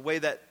 the way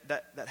that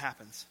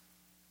happens.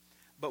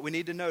 But we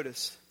need to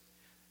notice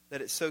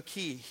that it's so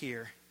key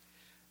here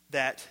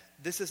that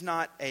this is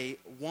not a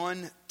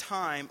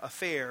one-time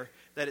affair,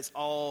 that it's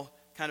all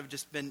kind of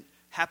just been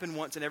happened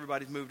once and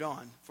everybody's moved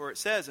on. For it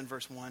says in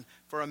verse 1,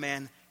 for a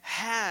man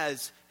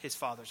has his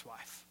father's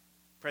wife.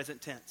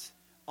 Present tense,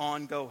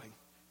 ongoing,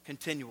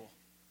 continual,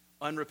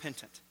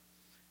 unrepentant.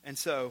 And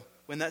so,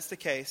 when that's the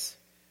case,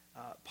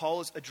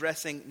 Paul is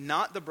addressing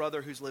not the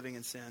brother who's living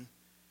in sin,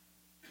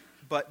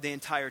 but the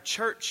entire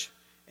church,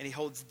 and he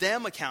holds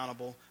them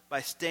accountable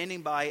by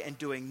standing by and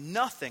doing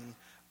nothing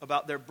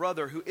about their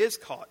brother who is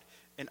caught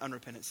in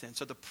unrepentant sin.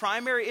 So the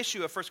primary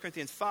issue of 1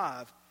 Corinthians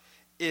 5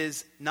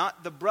 is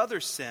not the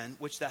brother's sin,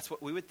 which that's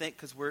what we would think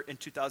because we're in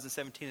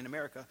 2017 in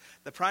America.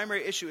 The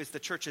primary issue is the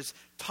church's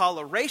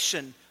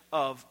toleration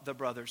of the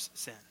brother's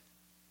sin.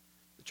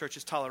 The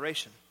church's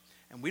toleration.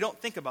 And we don't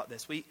think about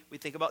this. We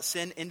think about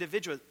sin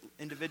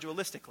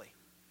individualistically.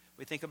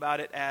 We think about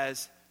it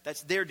as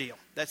that's their deal.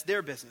 That's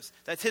their business.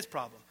 That's his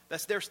problem.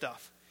 That's their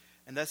stuff.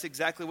 And that's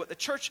exactly what the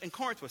church in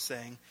Corinth was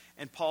saying.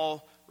 And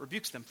Paul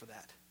rebukes them for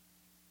that.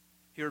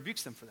 He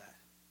rebukes them for that.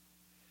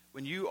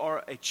 When you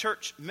are a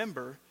church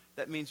member,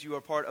 that means you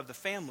are part of the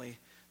family.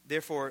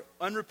 Therefore,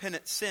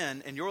 unrepentant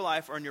sin in your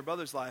life or in your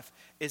brother's life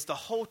is the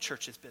whole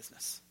church's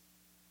business.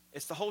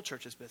 It's the whole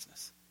church's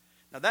business.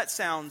 Now that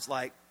sounds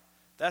like,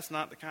 that's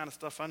not the kind of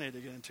stuff I need to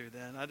get into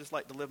then. I just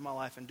like to live my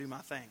life and do my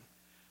thing.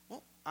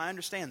 Well, I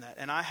understand that.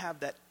 And I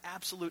have that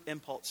absolute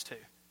impulse too.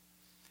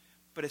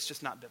 But it's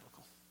just not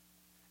biblical.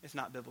 It's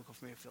not biblical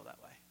for me to feel that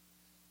way.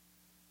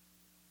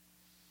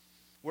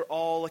 We're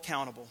all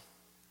accountable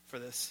for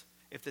this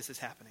if this is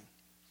happening.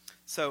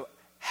 So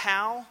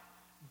how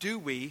do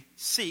we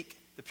seek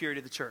the purity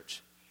of the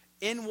church?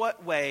 In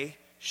what way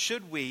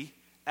should we,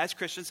 as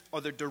Christians,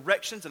 are there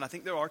directions, and I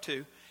think there are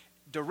too,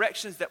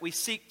 directions that we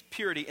seek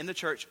purity in the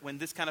church when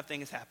this kind of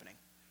thing is happening?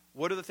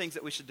 What are the things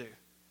that we should do?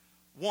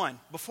 One,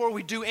 before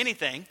we do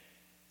anything,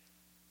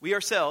 we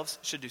ourselves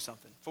should do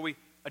something. Before we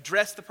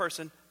address the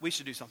person, we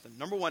should do something.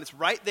 Number one, it's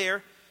right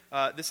there.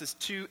 This is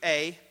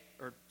 2a,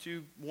 or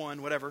 2:1,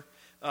 whatever.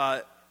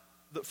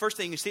 The first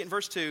thing, you see it in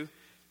verse 2.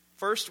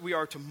 First, we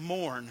are to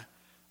mourn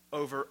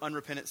over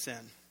unrepentant sin.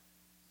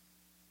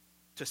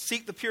 To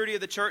seek the purity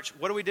of the church,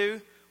 what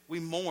do? We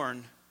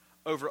mourn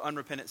over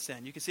unrepentant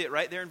sin. You can see it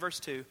right there in verse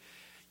 2.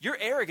 You're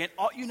arrogant.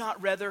 Ought you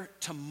not rather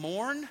to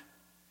mourn?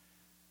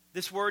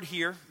 This word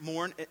here,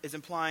 mourn, is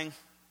implying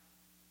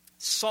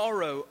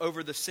sorrow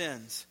over the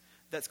sins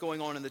that's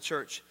going on in the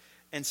church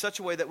in such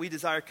a way that we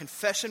desire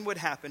confession would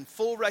happen,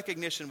 full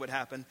recognition would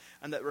happen,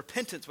 and that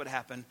repentance would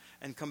happen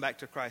and come back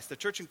to Christ. The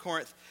church in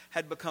Corinth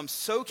had become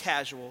so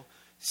casual,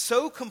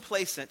 so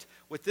complacent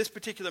with this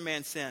particular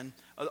man's sin,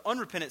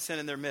 unrepentant sin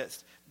in their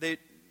midst. They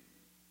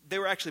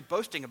were actually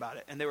boasting about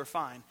it, and they were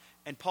fine.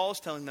 And Paul's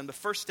telling them the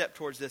first step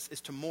towards this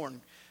is to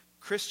mourn.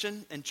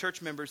 Christian and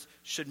church members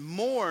should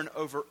mourn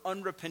over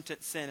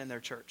unrepentant sin in their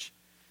church.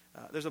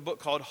 There's a book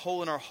called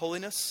Hole in Our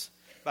Holiness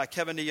by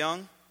Kevin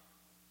DeYoung.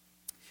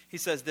 He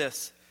says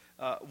this,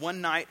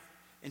 one night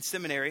in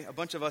seminary, a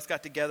bunch of us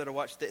got together to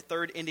watch the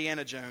third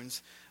Indiana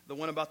Jones, the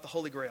one about the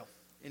Holy Grail.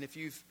 And if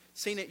you've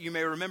seen it, you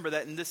may remember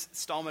that in this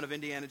installment of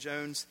Indiana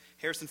Jones,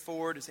 Harrison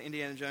Ford is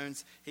Indiana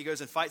Jones. He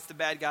goes and fights the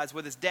bad guys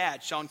with his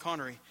dad, Sean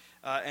Connery.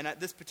 And at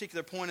this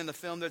particular point in the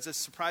film, there's a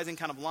surprising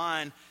kind of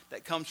line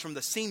that comes from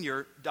the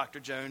senior Dr.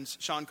 Jones,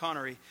 Sean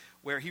Connery,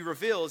 where he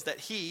reveals that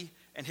he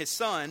and his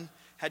son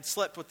had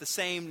slept with the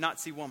same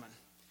Nazi woman.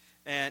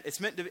 And it's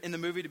meant to, in the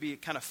movie to be a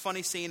kind of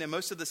funny scene. And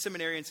most of the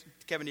seminarians,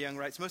 Kevin DeYoung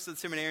writes, most of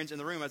the seminarians in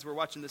the room as we're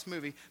watching this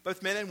movie,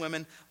 both men and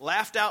women,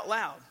 laughed out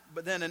loud.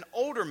 But then an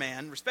older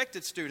man,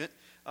 respected student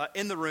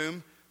in the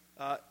room,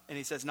 and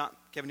he says,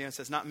 Kevin DeYoung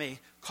says, not me,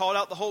 called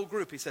out the whole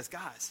group. He says,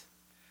 guys,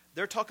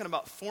 they're talking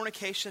about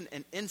fornication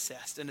and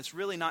incest, and it's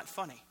really not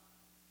funny.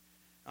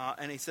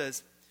 And he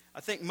says,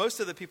 I think most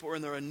of the people were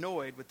in there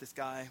annoyed with this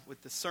guy,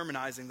 with the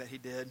sermonizing that he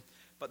did.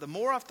 But the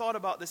more I've thought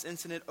about this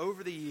incident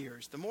over the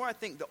years, the more I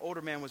think the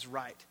older man was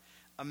right.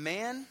 A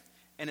man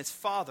and his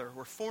father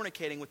were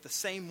fornicating with the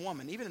same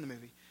woman, even in the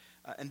movie.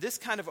 And this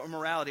kind of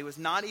immorality was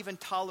not even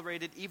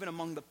tolerated even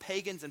among the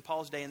pagans in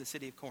Paul's day in the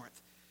city of Corinth.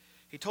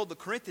 He told the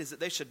Corinthians that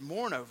they should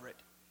mourn over it,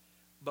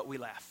 but we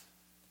laugh.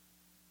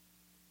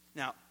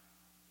 Now,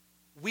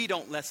 we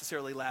don't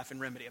necessarily laugh in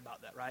Remedy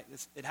about that, right?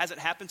 It hasn't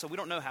happened, so we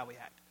don't know how we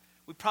act.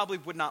 We probably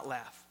would not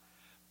laugh.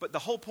 But the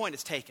whole point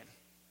is taken.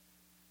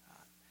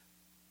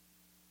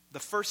 The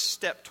first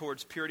step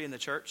towards purity in the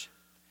church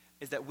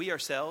is that we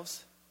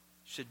ourselves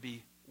should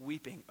be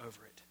weeping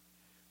over it.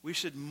 We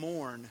should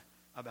mourn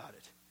about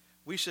it.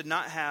 We should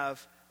not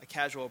have a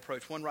casual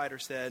approach. One writer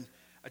said,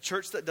 a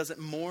church that doesn't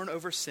mourn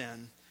over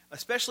sin,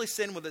 especially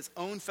sin with its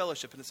own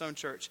fellowship in its own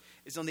church,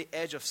 is on the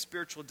edge of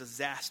spiritual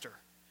disaster.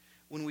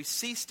 When we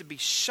cease to be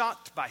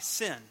shocked by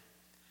sin,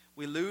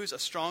 we lose a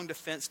strong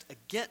defense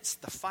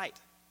against the fight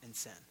in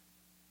sin.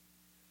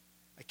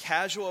 A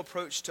casual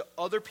approach to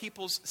other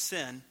people's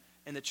sin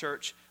in the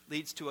church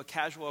leads to a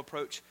casual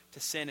approach to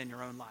sin in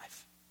your own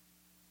life.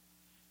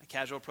 A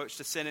casual approach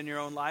to sin in your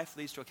own life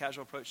leads to a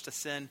casual approach to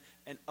sin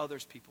in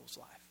others people's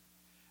life.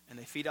 And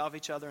they feed off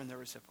each other and they're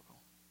reciprocal.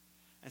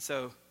 And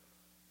so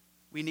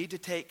we need to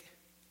take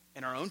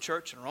in our own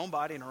church, in our own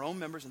body, in our own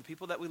members, and the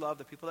people that we love,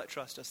 the people that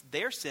trust us,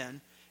 their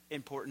sin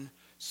important,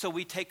 so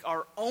we take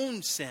our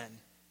own sin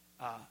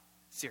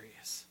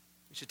serious.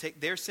 We should take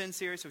their sin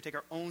serious, so we take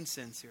our own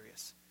sin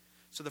serious.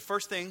 So the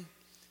first thing,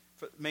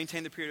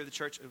 maintain the purity of the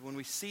church. When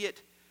we see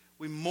it,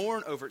 we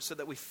mourn over it so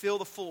that we feel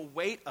the full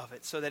weight of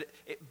it, so that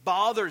it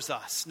bothers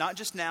us, not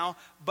just now,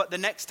 but the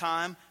next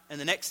time, and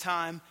the next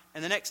time,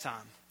 and the next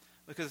time.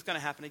 Because it's going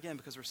to happen again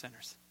because we're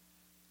sinners.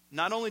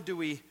 Not only do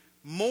we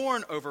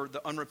mourn over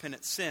the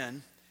unrepentant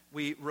sin,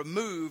 we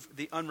remove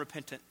the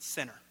unrepentant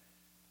sinner.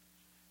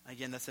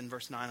 Again, that's in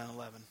verse 9 and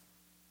 11.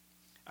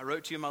 I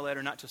wrote to you in my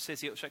letter not to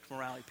associate with sexual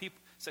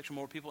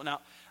moral people.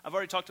 Now, I've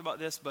already talked about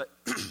this, but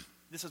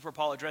this is where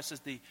Paul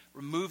addresses the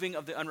removing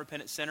of the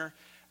unrepentant sinner.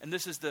 And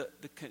this is the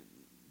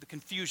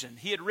confusion.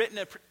 He had written,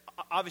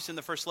 obviously in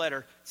the first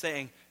letter,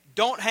 saying,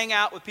 don't hang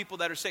out with people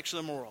that are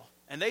sexually immoral.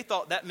 And they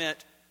thought that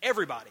meant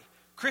everybody,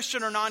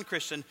 Christian or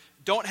non-Christian,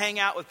 don't hang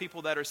out with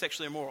people that are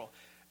sexually immoral.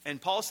 And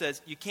Paul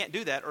says, you can't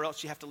do that or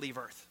else you have to leave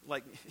Earth.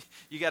 Like,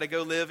 you got to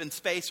go live in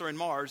space or in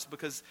Mars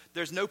because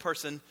there's no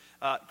person,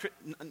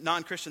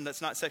 non-Christian,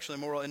 that's not sexually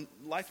immoral. And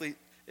likely,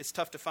 it's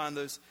tough to find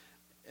those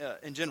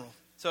in general.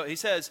 So he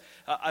says,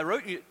 I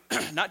wrote you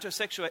not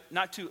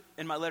to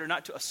in my letter,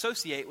 not to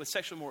associate with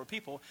sexually immoral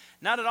people,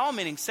 not at all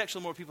meaning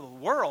sexually immoral people of the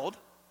world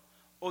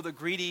or the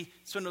greedy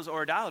swindlers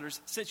or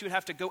idolaters, since you would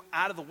have to go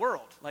out of the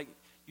world. Like,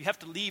 you have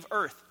to leave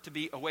Earth to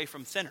be away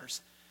from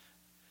sinners.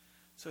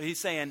 So he's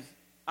saying,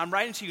 I'm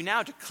writing to you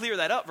now to clear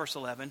that up, verse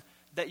 11,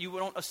 that you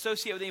don't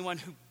associate with anyone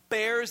who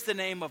bears the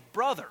name of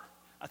brother.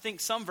 I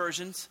think some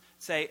versions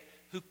say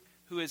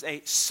who is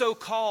a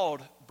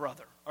so-called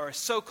brother or a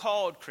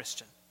so-called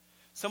Christian.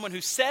 Someone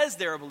who says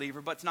they're a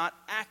believer but's not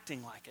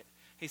acting like it.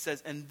 He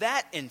says, in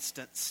that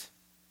instance,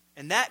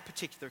 in that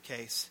particular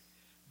case,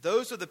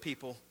 those are the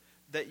people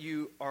that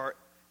you are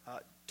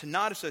to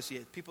not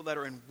associate. People that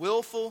are in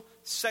willful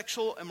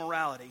sexual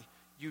immorality,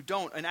 you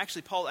don't. And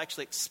actually, Paul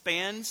actually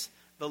expands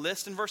the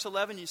list in verse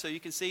 11, so you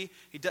can see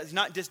he's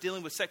not just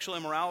dealing with sexual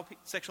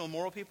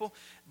immoral people,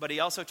 but he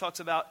also talks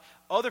about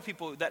other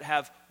people that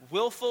have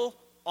willful,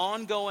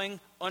 ongoing,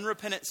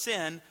 unrepentant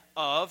sin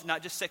of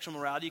not just sexual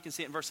morality. You can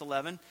see it in verse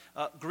 11,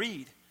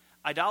 greed,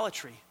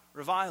 idolatry,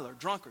 reviler,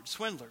 drunkard,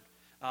 swindler.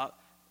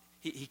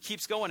 He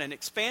keeps going and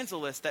expands the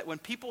list that when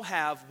people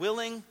have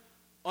willing,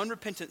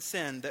 unrepentant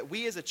sin, that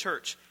we as a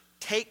church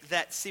take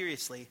that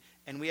seriously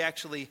and we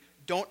actually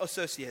don't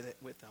associate it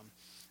with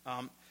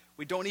them.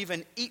 We don't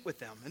even eat with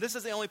them. And this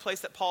is the only place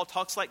that Paul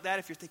talks like that.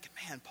 If you're thinking,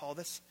 man, Paul,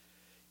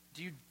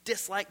 do you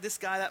dislike this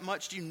guy that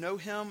much? Do you know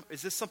him?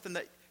 Is this something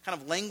that kind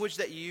of language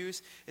that you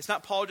use? It's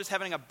not Paul just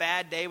having a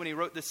bad day when he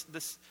wrote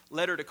this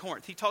letter to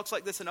Corinth. He talks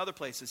like this in other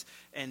places,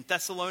 in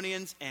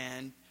Thessalonians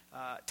and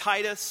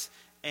Titus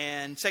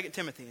and 2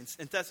 Timothy.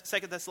 In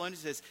 2 Thessalonians,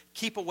 it says,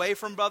 keep away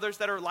from brothers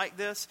that are like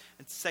this.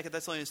 In 2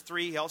 Thessalonians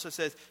 3, he also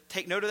says,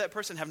 take note of that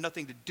person, have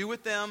nothing to do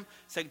with them.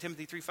 2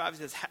 Timothy 3:5, he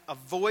says,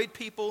 avoid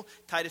people.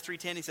 Titus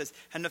 3:10, he says,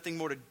 have nothing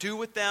more to do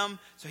with them.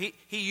 So he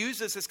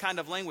uses this kind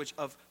of language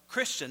of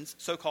Christians,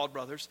 so-called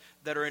brothers,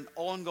 that are in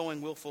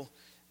ongoing, willful,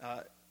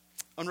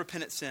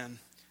 unrepentant sin,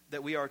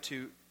 that we are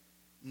to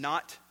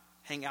not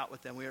hang out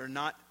with them. We are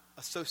not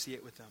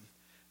associate with them.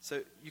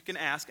 So you can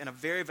ask, and a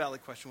very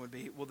valid question would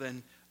be, well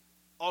then,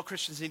 all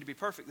Christians need to be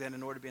perfect then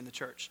in order to be in the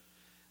church.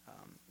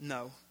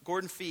 No.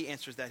 Gordon Fee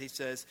answers that. He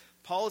says,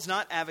 Paul is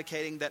not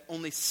advocating that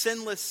only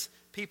sinless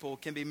people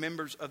can be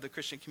members of the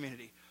Christian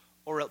community,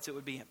 or else it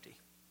would be empty,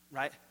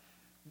 right?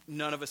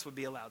 None of us would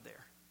be allowed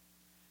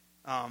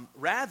there.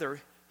 Rather,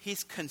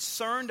 he's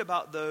concerned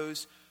about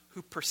those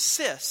who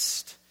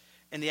persist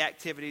in the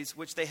activities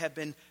which they have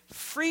been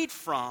freed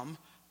from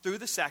through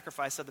the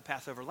sacrifice of the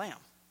Passover lamb.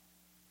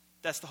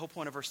 That's the whole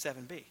point of verse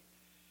 7b.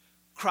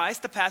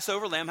 Christ, the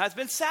Passover lamb, has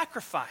been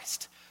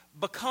sacrificed.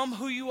 Become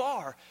who you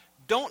are.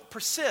 Don't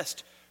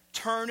persist.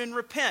 Turn and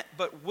repent.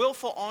 But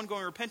willful,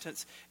 ongoing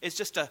repentance is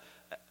just a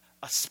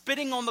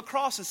spitting on the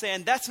cross and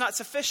saying, that's not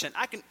sufficient.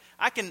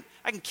 I can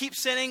keep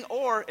sinning,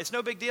 or it's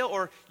no big deal,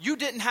 or you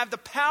didn't have the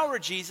power,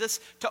 Jesus,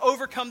 to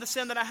overcome the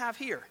sin that I have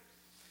here.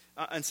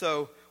 And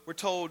so we're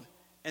told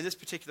in this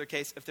particular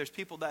case, if there's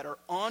people that are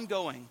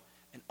ongoing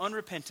and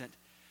unrepentant,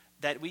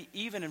 that we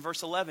even in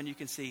verse 11, you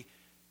can see,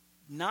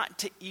 not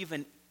to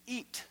even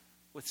eat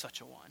with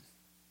such a one.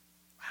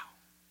 Wow.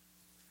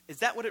 Is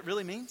that what it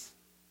really means?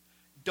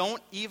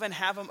 Don't even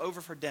have them over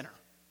for dinner.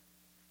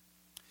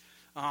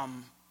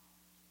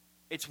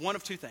 It's one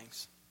of two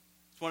things.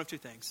 It's one of two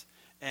things.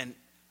 And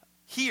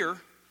here,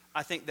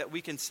 I think that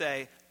we can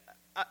say,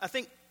 I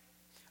think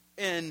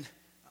in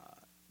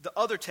the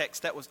other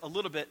text that was a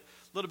little bit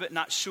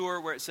not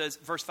sure, where it says,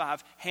 verse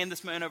 5, hand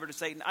this man over to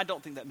Satan. I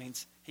don't think that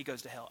means he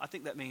goes to hell. I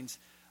think that means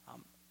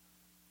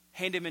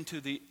hand him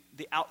into the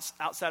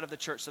outside of the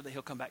church so that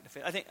he'll come back to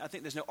faith. I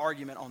think there's no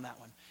argument on that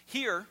one.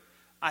 Here,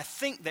 I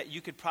think that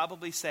you could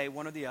probably say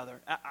one or the other.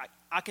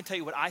 I can tell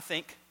you what I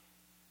think.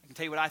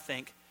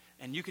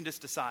 And you can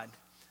just decide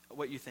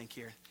what you think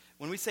here.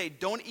 When we say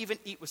don't even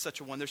eat with such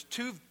a one, there's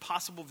two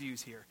possible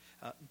views here.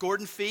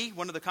 Gordon Fee,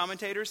 one of the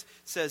commentators,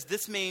 says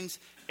this means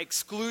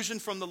exclusion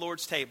from the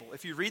Lord's table.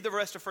 If you read the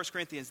rest of 1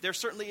 Corinthians, there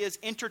certainly is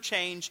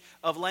interchange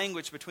of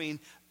language between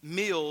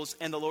meals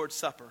and the Lord's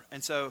Supper.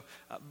 And so,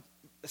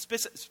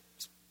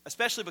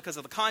 especially because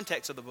of the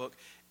context of the book,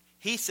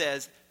 he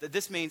says that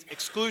this means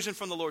exclusion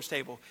from the Lord's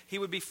table. He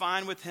would be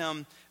fine with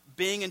him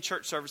being in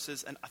church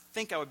services, and I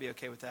think I would be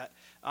okay with that.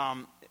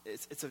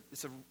 It's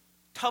a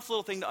tough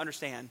little thing to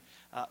understand,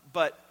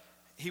 but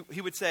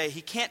he would say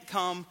he can't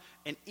come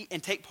and eat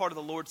and take part of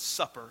the Lord's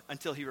Supper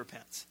until he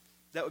repents.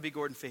 That would be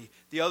Gordon Fee.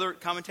 The other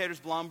commentators,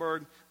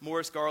 Blomberg,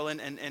 Morris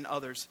Garland, and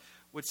others,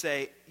 would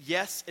say,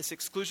 yes, it's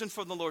exclusion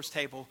from the Lord's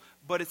table,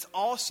 but it's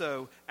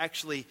also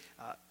actually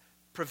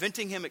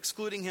preventing him,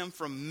 excluding him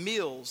from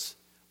meals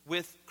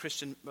with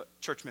Christian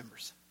church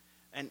members.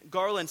 And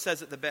Garland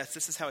says it the best.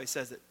 This is how he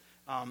says it.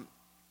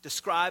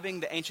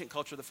 Describing the ancient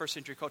culture, the first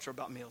century culture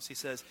about meals. He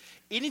says,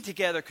 eating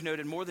together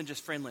connoted more than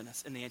just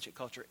friendliness in the ancient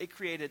culture. It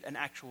created an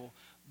actual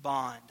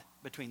bond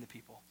between the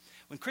people.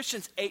 When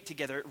Christians ate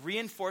together, it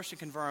reinforced and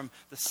confirmed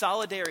the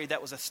solidarity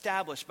that was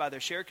established by their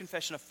shared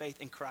confession of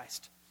faith in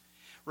Christ.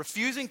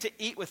 Refusing to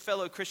eat with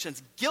fellow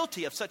Christians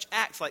guilty of such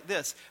acts like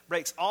this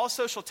breaks all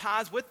social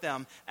ties with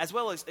them, as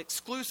well as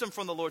excludes them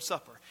from the Lord's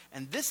Supper.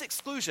 And this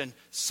exclusion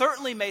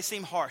certainly may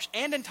seem harsh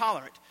and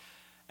intolerant,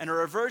 and a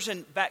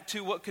reversion back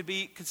to what could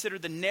be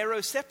considered the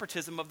narrow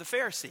separatism of the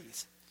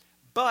Pharisees.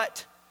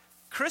 But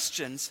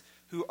Christians,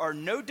 who are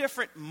no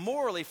different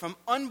morally from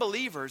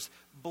unbelievers,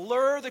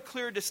 blur the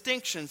clear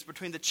distinctions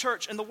between the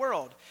church and the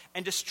world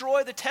and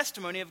destroy the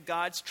testimony of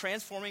God's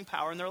transforming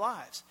power in their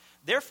lives.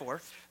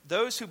 Therefore,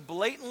 those who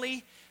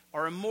blatantly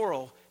are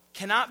immoral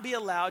cannot be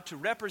allowed to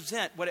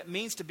represent what it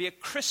means to be a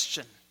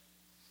Christian.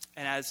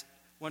 And as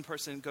one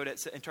person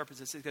interprets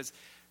this, because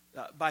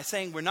by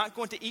saying we're not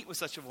going to eat with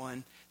such a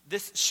one,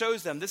 this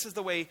shows them this is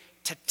the way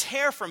to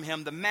tear from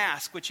him the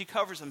mask which he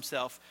covers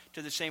himself,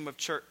 to the shame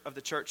of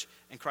the church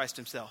and Christ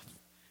himself.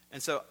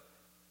 And so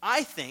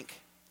I think,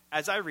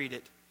 as I read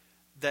it,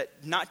 that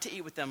not to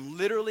eat with them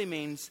literally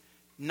means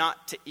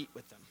not to eat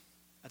with them.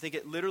 I think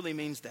it literally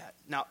means that.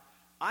 Now,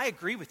 I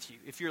agree with you.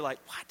 If you're like,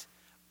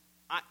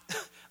 what?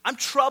 I'm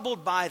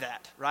troubled by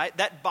that, right?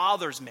 That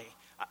bothers me.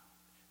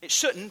 It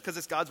shouldn't, because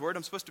it's God's word.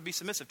 I'm supposed to be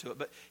submissive to it.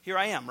 But here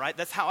I am, right?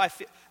 That's how I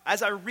feel.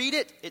 As I read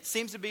it, it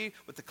seems to be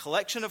with the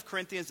collection of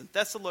Corinthians and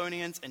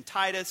Thessalonians and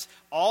Titus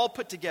all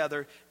put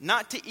together,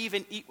 not to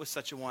even eat with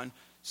such a one,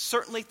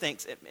 certainly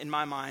thinks, in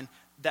my mind,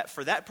 that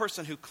for that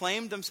person who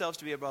claimed themselves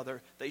to be a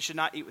brother, that you should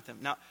not eat with them.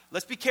 Now,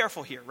 let's be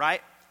careful here,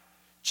 right?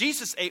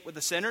 Jesus ate with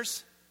the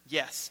sinners.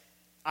 Yes,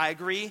 I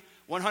agree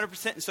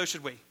 100%, and so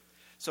should we.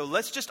 So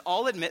let's just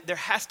all admit there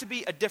has to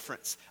be a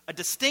difference, a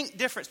distinct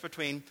difference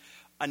between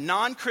a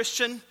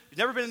non-Christian who's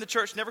never been in the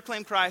church, never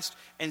claimed Christ,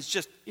 and is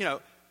just,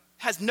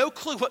 has no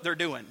clue what they're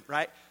doing,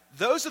 right?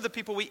 those are the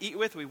people we eat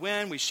with, we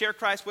win, we share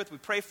Christ with, we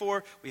pray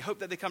for, we hope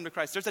that they come to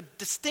Christ. There's a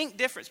distinct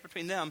difference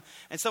between them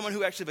and someone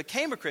who actually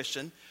became a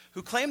Christian,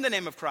 who claimed the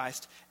name of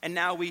Christ, and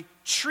now we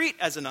treat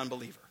as an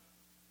unbeliever.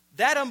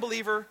 That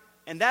unbeliever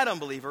and that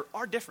unbeliever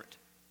are different.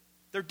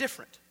 They're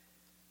different.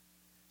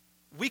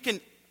 We can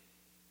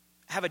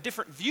have a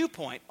different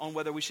viewpoint on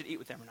whether we should eat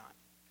with them or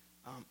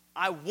not.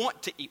 I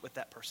want to eat with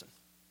that person.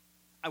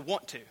 I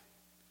want to.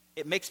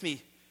 It makes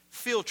me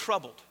feel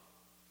troubled.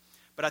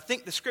 But I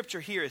think the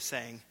scripture here is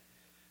saying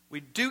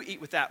we do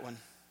eat with that one,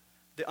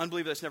 the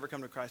unbeliever that's never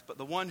come to Christ. But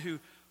the one who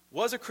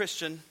was a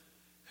Christian,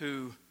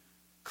 who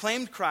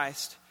claimed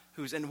Christ,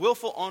 who's in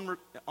willful,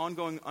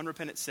 ongoing,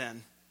 unrepentant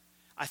sin,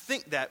 I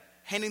think that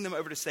handing them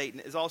over to Satan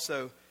is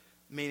also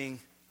meaning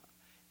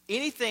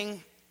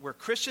anything where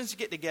Christians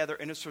get together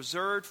and it's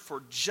reserved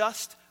for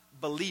just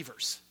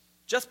believers,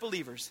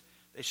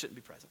 they shouldn't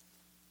be present.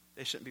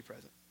 They shouldn't be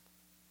present.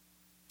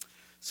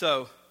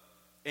 So,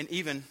 and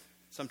even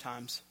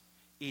sometimes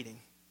eating.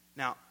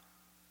 Now,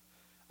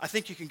 I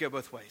think you can go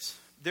both ways.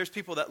 There's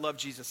people that love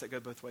Jesus that go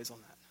both ways on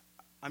that.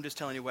 I'm just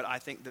telling you what I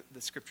think that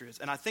the scripture is.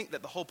 And I think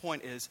that the whole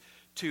point is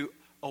to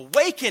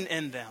awaken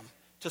in them,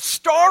 to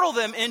startle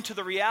them into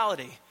the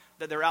reality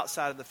that they're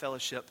outside of the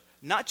fellowship,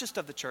 not just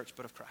of the church,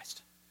 but of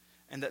Christ.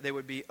 And that they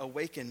would be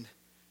awakened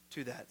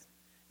to that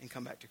and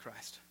come back to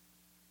Christ.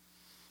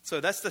 So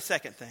that's the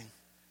second thing.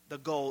 The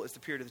goal is the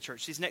purity of the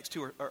church. These next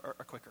two are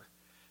quicker.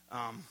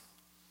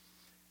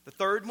 The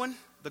third one,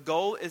 the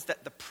goal is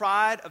that the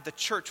pride of the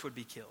church would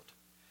be killed.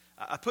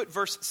 I put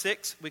verse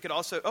 6. We could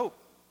also,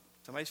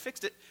 somebody's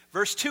fixed it.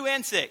 Verse 2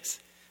 and 6.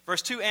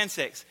 Verse 2 and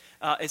 6.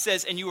 It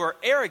says, and you are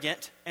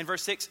arrogant, and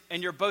verse 6,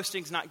 and your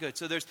boasting's not good.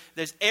 So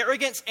there's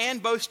arrogance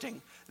and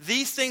boasting.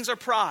 These things are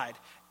pride.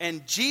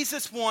 And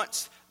Jesus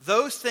wants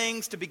those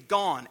things to be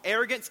gone.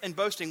 Arrogance and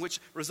boasting, which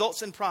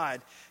results in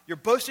pride. Your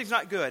boasting's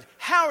not good.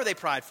 How are they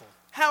prideful?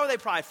 How are they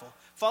prideful?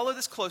 Follow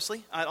this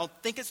closely. I don't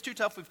think it's too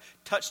tough. We've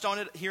touched on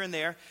it here and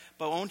there.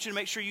 But I want you to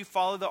make sure you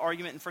follow the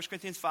argument in 1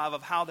 Corinthians 5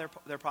 of how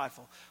they're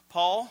prideful.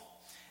 Paul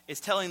is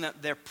telling them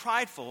they're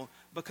prideful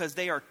because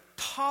they are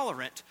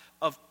tolerant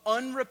of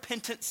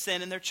unrepentant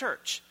sin in their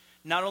church.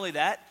 Not only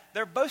that,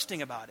 they're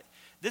boasting about it.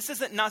 This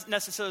isn't not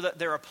necessarily that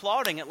they're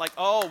applauding it like,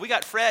 oh, we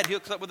got Fred, he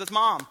hooks up with his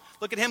mom.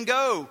 Look at him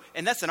go.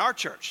 And that's in our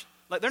church.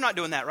 Like, they're not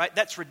doing that, right?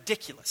 That's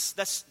ridiculous.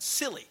 That's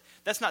silly.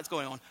 That's not what's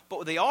going on. But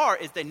what they are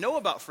is they know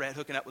about Fred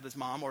hooking up with his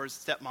mom or his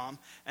stepmom,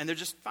 and they're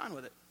just fine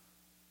with it.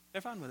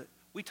 They're fine with it.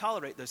 We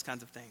tolerate those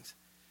kinds of things.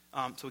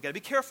 So we've got to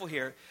be careful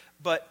here.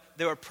 But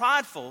they were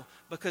prideful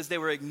because they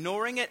were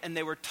ignoring it and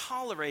they were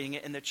tolerating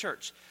it in the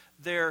church.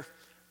 They're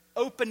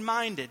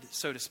open-minded,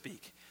 so to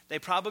speak. They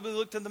probably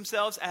looked at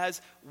themselves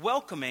as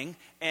welcoming,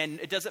 and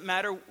it doesn't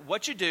matter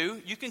what you do,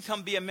 you can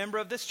come be a member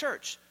of this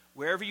church.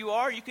 Wherever you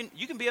are, you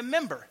can be a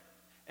member.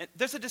 And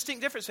there's a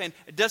distinct difference saying,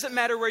 it doesn't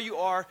matter where you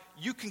are,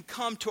 you can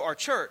come to our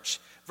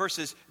church,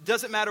 versus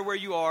doesn't matter where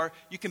you are,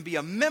 you can be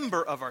a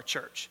member of our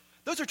church.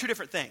 Those are two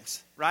different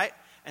things, right?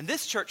 And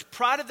this church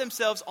prided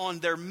themselves on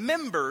their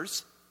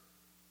members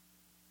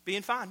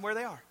being fine where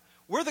they are.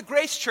 We're the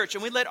Grace Church,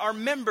 and we let our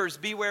members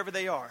be wherever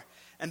they are.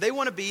 And they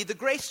want to be the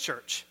Grace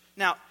Church.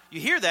 Now,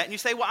 you hear that and you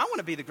say, well, I want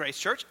to be the Grace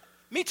Church.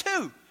 Me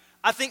too.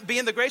 I think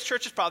being the Grace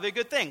Church is probably a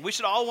good thing. We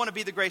should all want to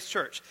be the Grace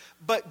Church.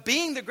 But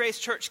being the Grace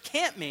Church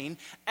can't mean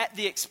at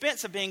the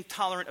expense of being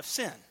tolerant of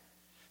sin.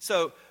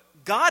 So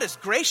God is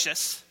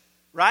gracious,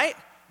 right?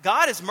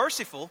 God is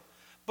merciful,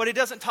 but he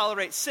doesn't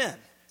tolerate sin.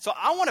 So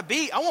I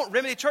want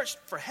Remedy Church,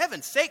 for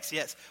heaven's sakes,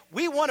 yes.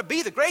 We want to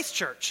be the Grace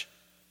Church.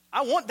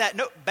 I want that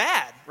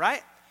bad,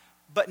 right?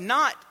 But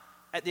not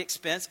at the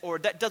expense, or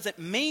that doesn't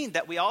mean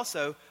that we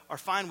also are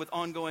fine with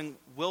ongoing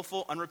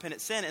willful,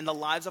 unrepentant sin in the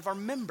lives of our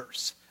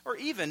members, or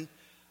even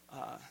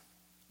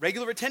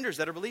regular attenders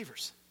that are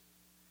believers.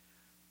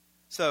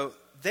 So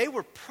they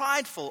were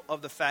prideful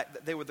of the fact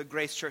that they were the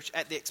Grace Church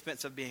at the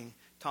expense of being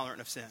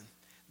tolerant of sin.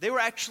 They were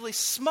actually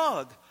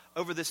smug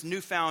over this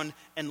newfound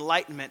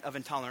enlightenment of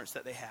intolerance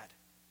that they had.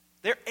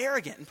 They're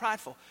arrogant and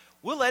prideful.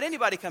 We'll let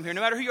anybody come here, no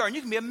matter who you are, and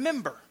you can be a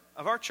member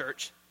of our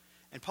church.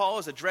 And Paul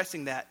is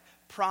addressing that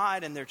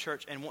pride in their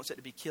church and wants it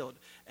to be killed.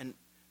 And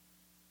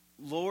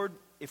Lord,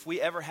 if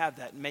we ever have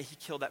that, may he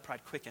kill that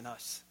pride quick in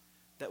us,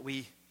 that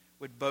we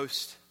would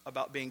boast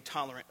about being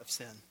tolerant of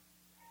sin.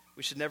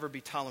 We should never be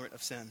tolerant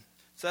of sin.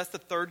 So that's the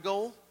third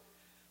goal.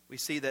 We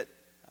see that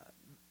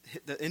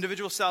the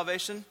individual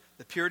salvation,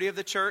 the purity of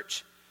the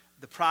church,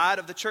 the pride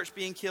of the church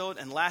being killed,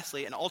 and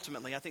lastly, and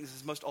ultimately, I think this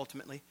is most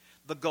ultimately,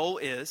 the goal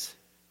is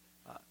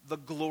the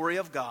glory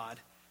of God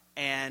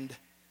and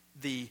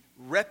the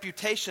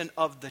reputation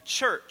of the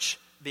church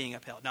being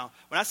upheld. Now,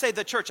 when I say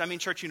the church, I mean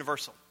Church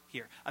Universal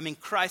here. I mean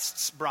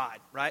Christ's bride,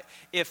 right?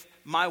 If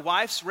my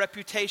wife's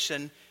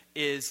reputation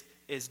is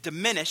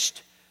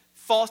diminished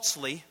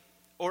falsely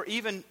or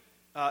even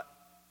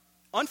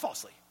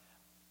unfalsely,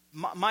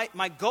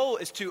 my goal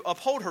is to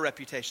uphold her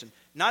reputation.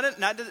 Not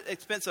at the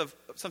expense of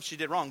something she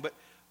did wrong, but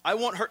I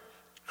want her.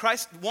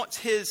 Christ wants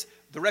his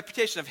the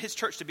reputation of his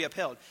church to be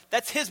upheld.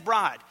 That's his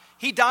bride.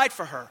 He died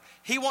for her.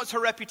 He wants her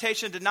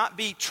reputation to not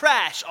be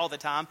trash all the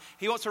time.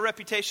 He wants her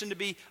reputation to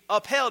be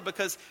upheld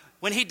because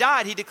when he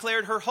died, he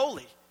declared her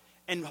holy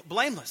and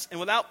blameless and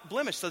without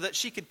blemish so that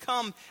she could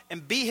come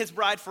and be his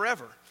bride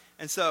forever.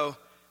 And so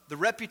the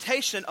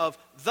reputation of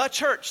the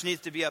church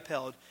needs to be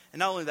upheld. And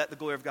not only that, the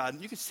glory of God.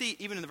 And you can see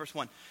even in the verse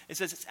 1, it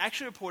says, it's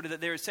actually reported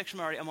that there is sexual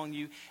immorality among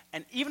you,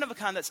 and even of a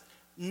kind that's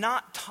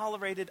not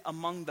tolerated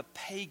among the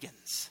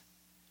pagans,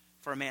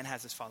 for a man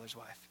has his father's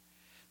wife.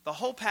 The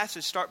whole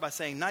passage starts by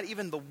saying not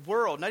even the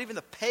world, not even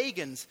the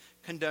pagans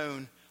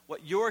condone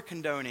what you're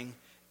condoning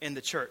in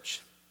the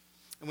church.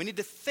 And we need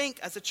to think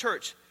as a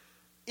church,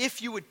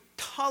 if you would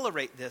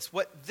tolerate this,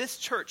 what this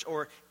church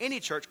or any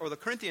church or the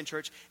Corinthian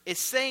church is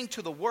saying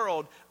to the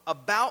world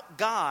about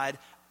God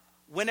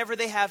whenever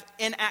they have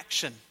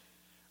inaction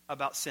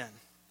about sin.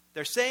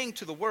 They're saying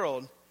to the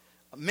world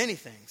many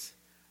things.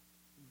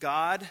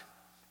 God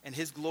and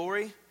his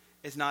glory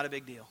is not a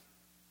big deal.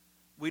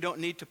 We don't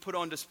need to put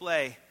on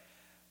display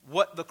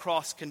what the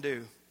cross can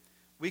do.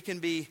 We can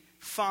be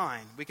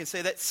fine. We can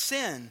say that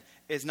sin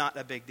is not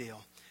a big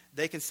deal.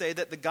 They can say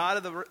that the God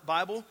of the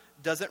Bible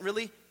doesn't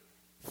really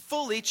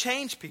fully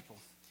change people.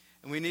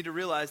 And we need to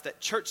realize that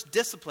church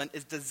discipline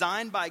is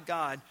designed by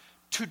God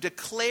to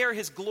declare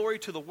his glory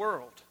to the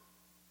world,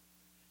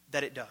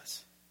 that it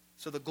does.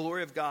 So the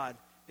glory of God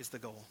is the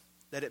goal,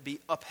 that it be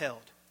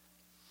upheld.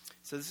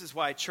 So this is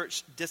why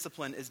church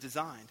discipline is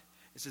designed.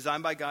 It's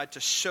designed by God to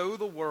show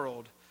the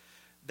world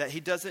that he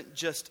doesn't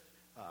just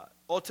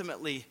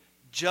ultimately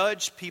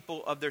judge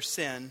people of their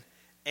sin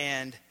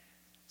and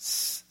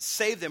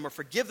save them or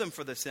forgive them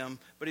for their sin,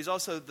 but he's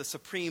also the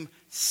supreme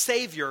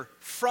savior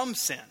from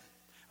sin.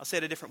 I'll say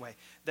it a different way.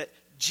 That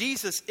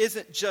Jesus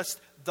isn't just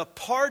the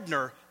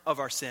pardoner of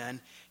our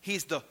sin,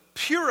 he's the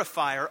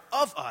purifier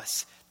of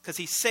us, because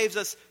he saves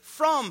us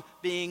from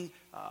being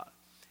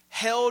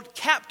held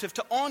captive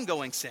to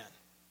ongoing sin.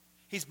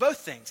 He's both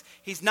things.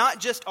 He's not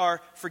just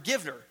our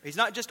forgiver.'s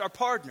not just our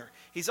pardoner.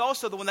 He's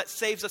also the one that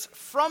saves us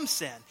from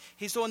sin.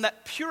 He's the one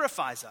that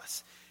purifies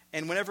us.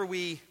 And whenever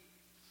we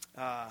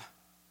allow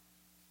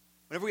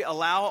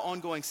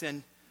ongoing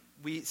sin,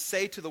 we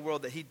say to the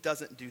world that he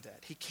doesn't do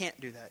that. He can't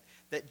do that.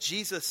 That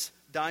Jesus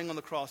dying on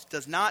the cross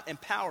does not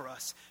empower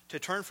us to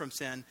turn from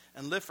sin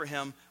and live for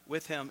him,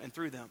 with him, and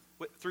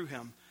through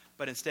him.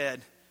 But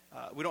instead,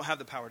 we don't have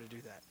the power to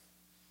do that.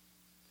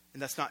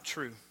 And that's not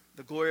true.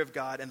 The glory of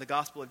God and the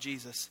gospel of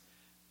Jesus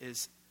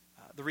is,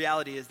 the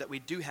reality is that we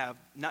do have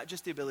not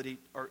just the ability,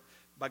 or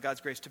by God's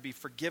grace, to be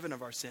forgiven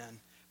of our sin,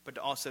 but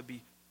to also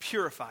be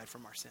purified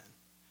from our sin.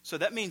 So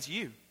that means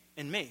you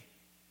and me.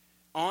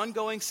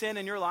 Ongoing sin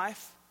in your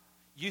life,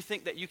 you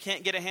think that you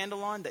can't get a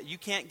handle on, that you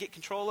can't get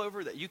control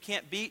over, that you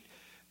can't beat,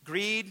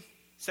 greed,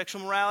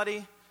 sexual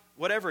morality,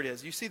 whatever it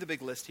is. You see the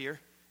big list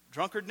here.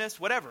 Drunkardness,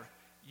 whatever.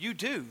 You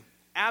do,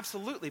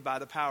 absolutely by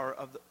the power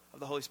of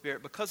the Holy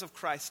Spirit, because of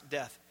Christ's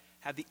death,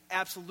 have the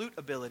absolute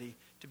ability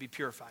to be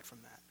purified from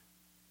that.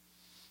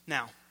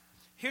 Now,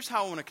 here's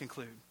how I want to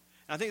conclude.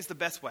 And I think it's the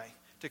best way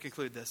to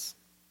conclude this,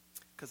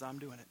 because I'm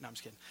doing it. No, I'm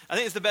just kidding. I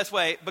think it's the best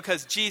way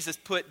because Jesus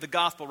put the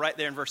gospel right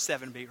there in verse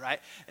 7b,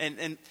 right?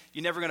 And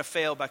you're never going to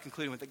fail by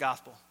concluding with the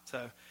gospel.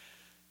 So,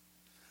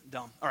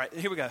 dumb. All right,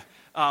 here we go.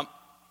 I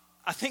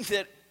think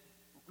that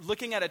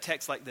looking at a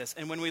text like this,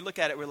 and when we look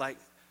at it, we're like,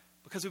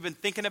 because we've been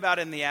thinking about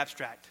it in the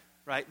abstract,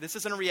 right? This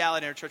isn't a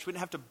reality in our church. We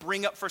didn't have to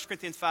bring up 1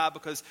 Corinthians 5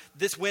 because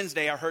this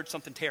Wednesday I heard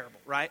something terrible,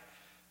 right?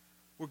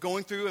 We're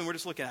going through and we're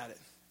just looking at it.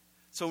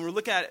 So when we're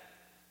looking at it,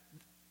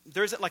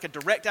 there isn't like a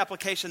direct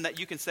application that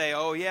you can say,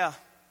 oh yeah,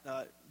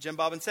 Jim,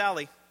 Bob, and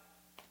Sally,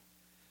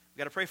 we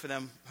got to pray for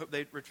them. Hope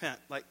they repent.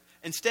 Like,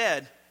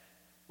 instead,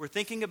 we're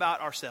thinking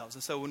about ourselves.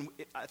 And so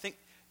I think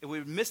we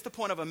would miss the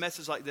point of a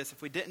message like this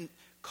if we didn't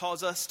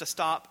cause us to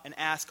stop and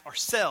ask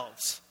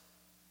ourselves,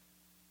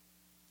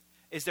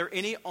 is there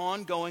any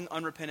ongoing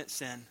unrepentant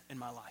sin in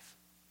my life?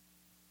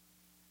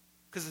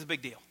 Because it's a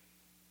big deal.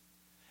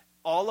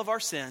 All of our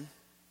sin,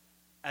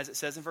 as it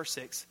says in verse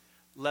 6,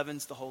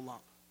 leavens the whole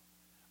lump.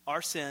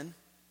 Our sin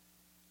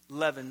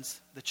leavens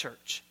the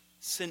church.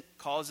 Sin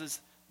causes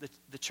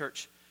the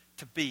church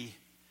to be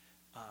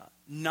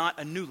not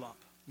a new lump,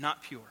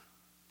 not pure.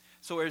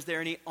 So is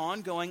there any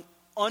ongoing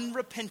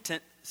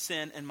unrepentant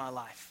sin in my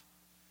life?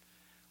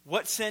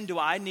 What sin do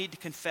I need to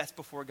confess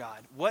before God?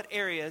 What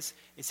areas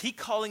is he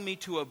calling me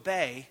to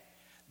obey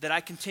that I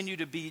continue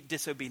to be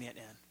disobedient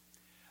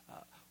in?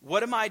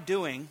 What am I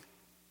doing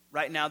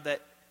right now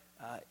that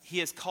he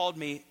has called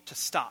me to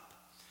stop?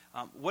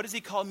 What has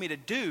he called me to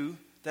do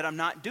that I'm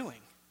not doing?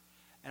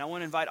 And I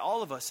want to invite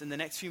all of us in the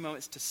next few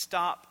moments to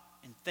stop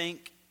and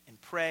think and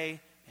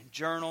pray and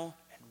journal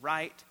and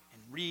write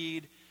and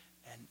read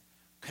and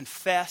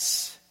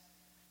confess.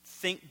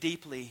 Think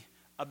deeply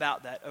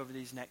about that over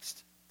these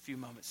next few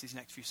moments, these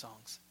next few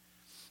songs.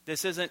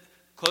 This isn't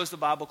close the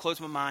Bible,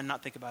 close my mind,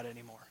 not think about it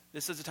anymore.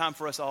 This is a time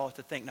for us all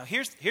to think. Now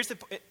here's the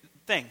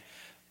thing.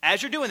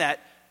 As you're doing that,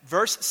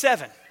 verse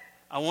 7,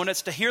 I want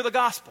us to hear the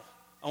gospel.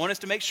 I want us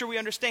to make sure we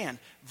understand.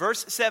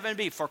 Verse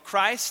 7b, for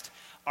Christ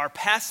Our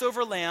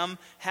Passover lamb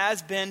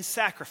has been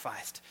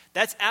sacrificed.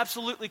 That's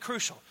absolutely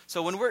crucial.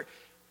 So when we're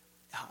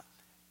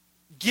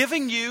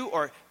giving you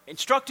or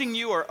instructing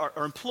you or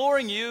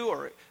imploring you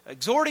or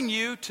exhorting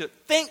you to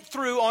think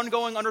through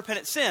ongoing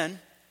unrepentant sin,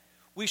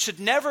 we should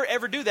never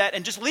ever do that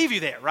and just leave you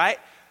there, right?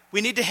 We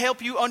need to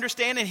help you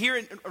understand and hear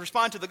and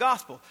respond to the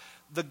gospel.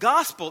 The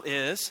gospel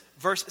is,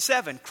 verse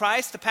 7,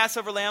 Christ, the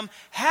Passover lamb,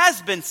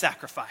 has been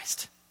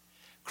sacrificed.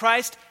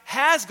 Christ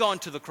has gone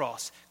to the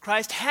cross.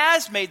 Christ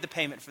has made the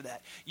payment for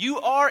that.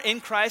 You are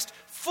in Christ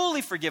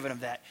fully forgiven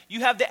of that. You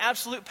have the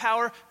absolute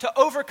power to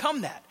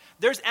overcome that.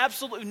 There's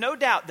absolutely no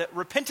doubt that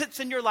repentance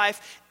in your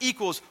life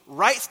equals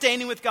right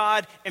standing with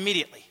God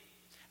immediately.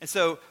 And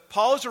so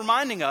Paul is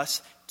reminding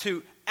us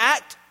to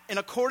act in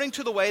according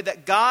to the way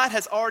that God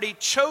has already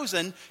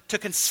chosen to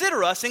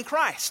consider us in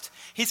Christ.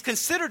 He's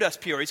considered us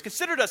pure. He's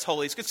considered us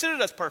holy. He's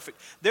considered us perfect.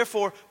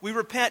 Therefore, we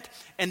repent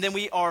and then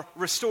we are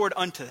restored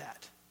unto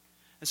that.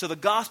 And so the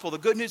gospel, the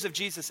good news of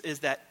Jesus is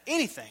that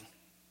anything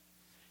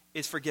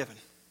is forgiven.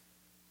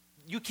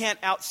 You can't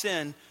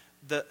out-sin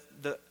the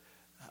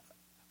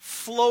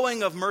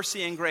flowing of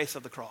mercy and grace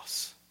of the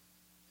cross.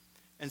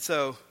 And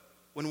so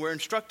when we're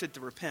instructed to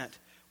repent,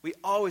 we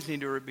always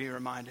need to be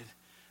reminded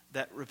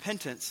that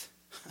repentance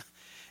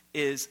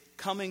is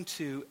coming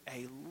to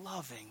a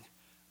loving,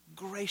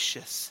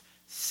 gracious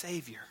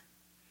Savior.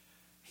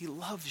 He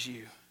loves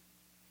you.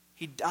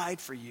 He died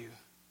for you.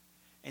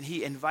 And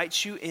he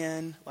invites you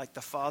in like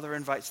the father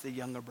invites the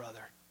younger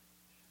brother.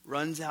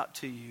 Runs out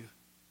to you,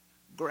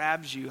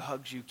 grabs you,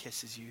 hugs you,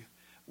 kisses you,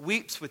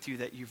 weeps with you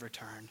that you've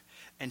returned,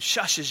 and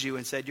shushes you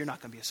and said, you're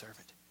not going to be a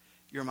servant.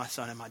 You're my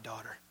son and my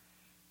daughter.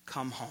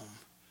 Come home.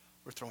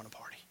 We're throwing a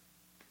party.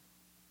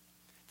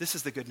 This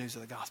is the good news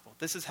of the gospel.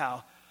 This is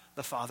how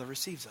the Father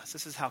receives us.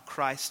 This is how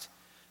Christ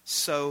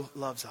so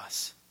loves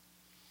us.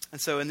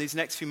 And so in these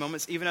next few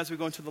moments, even as we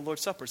go into the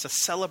Lord's Supper, it's a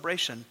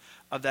celebration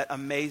of that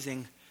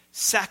amazing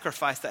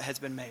sacrifice that has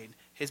been made.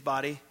 His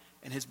body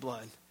and his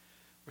blood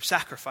were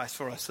sacrificed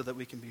for us so that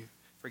we can be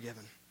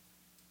forgiven.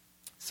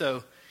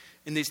 So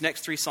in these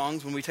next three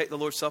songs, when we take the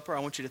Lord's Supper, I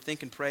want you to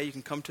think and pray. You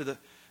can come to the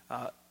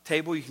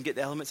table, you can get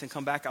the elements and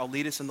come back. I'll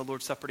lead us in the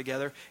Lord's Supper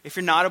together. If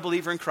you're not a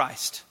believer in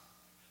Christ,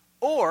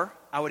 or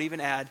I would even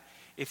add,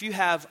 if you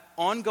have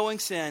ongoing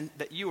sin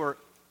that you are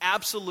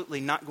absolutely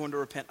not going to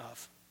repent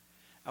of,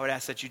 I would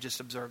ask that you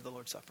just observe the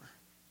Lord's Supper.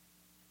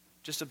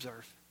 Just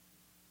observe.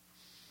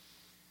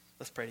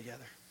 Let's pray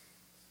together.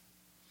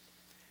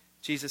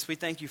 Jesus, we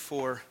thank you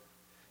for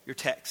your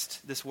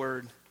text, this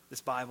word,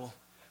 this Bible.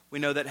 We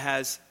know that it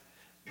has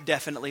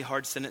definitely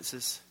hard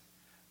sentences,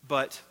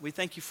 but we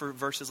thank you for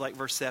verses like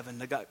verse 7,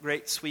 the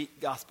great,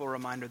 sweet gospel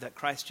reminder that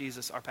Christ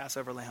Jesus, our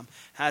Passover lamb,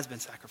 has been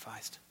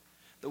sacrificed.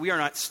 That we are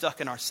not stuck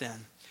in our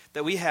sin.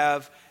 That we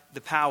have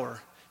the power,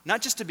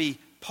 not just to be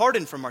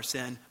pardoned from our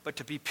sin, but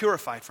to be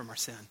purified from our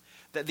sin.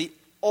 That the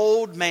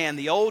old man,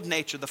 the old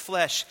nature, the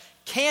flesh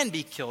can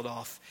be killed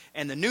off.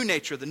 And the new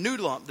nature, the new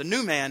lump, the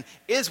new man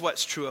is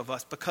what's true of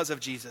us because of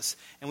Jesus.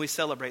 And we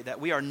celebrate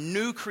that. We are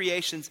new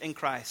creations in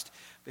Christ.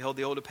 Behold,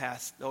 the old is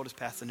past,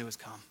 the new has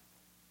come.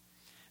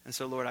 And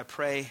so, Lord, I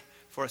pray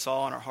for us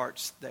all in our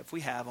hearts that if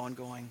we have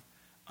ongoing,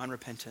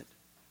 unrepentant,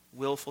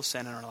 willful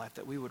sin in our life,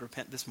 that we would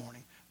repent this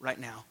morning, right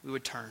now. We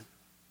would turn.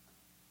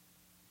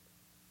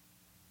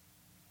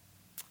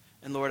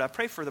 And Lord, I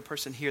pray for the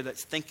person here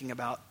that's thinking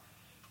about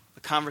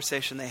the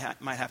conversation they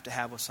might have to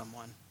have with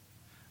someone.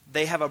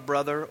 They have a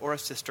brother or a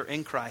sister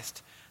in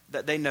Christ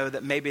that they know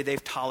that maybe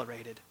they've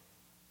tolerated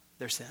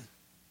their sin.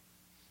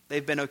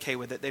 They've been okay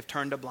with it. They've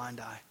turned a blind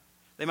eye.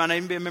 They might not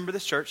even be a member of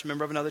this church, a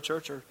member of another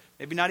church, or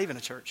maybe not even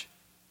a church.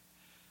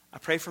 I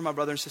pray for my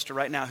brother and sister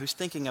right now who's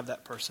thinking of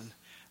that person,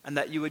 and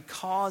that you would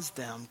cause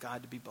them,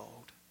 God, to be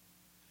bold.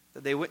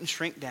 That they wouldn't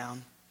shrink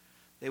down.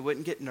 They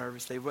wouldn't get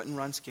nervous. They wouldn't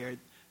run scared.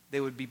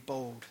 They would be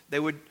bold. They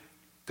would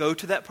go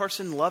to that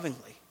person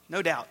lovingly,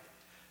 no doubt,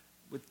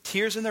 with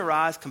tears in their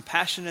eyes,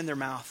 compassion in their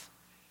mouth.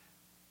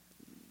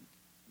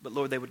 But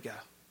Lord, they would go.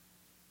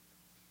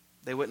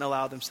 They wouldn't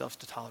allow themselves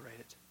to tolerate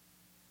it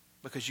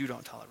because you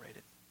don't tolerate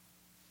it.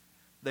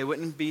 They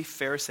wouldn't be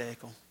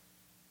pharisaical,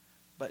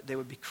 but they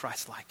would be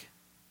Christ-like.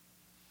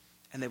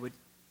 And they would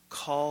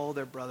call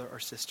their brother or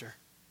sister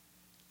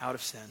out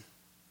of sin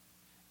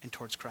and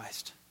towards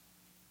Christ.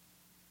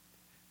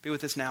 Be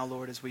with us now,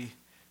 Lord, as we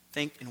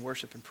think and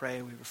worship and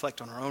pray. We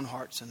reflect on our own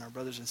hearts and our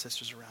brothers and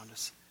sisters around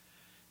us.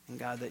 And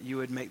God, that you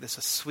would make this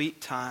a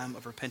sweet time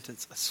of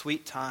repentance, a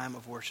sweet time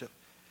of worship,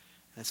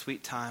 and a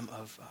sweet time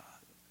of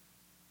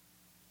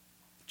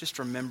just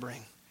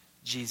remembering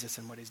Jesus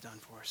and what he's done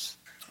for us.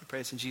 We pray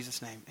this in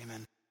Jesus' name.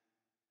 Amen.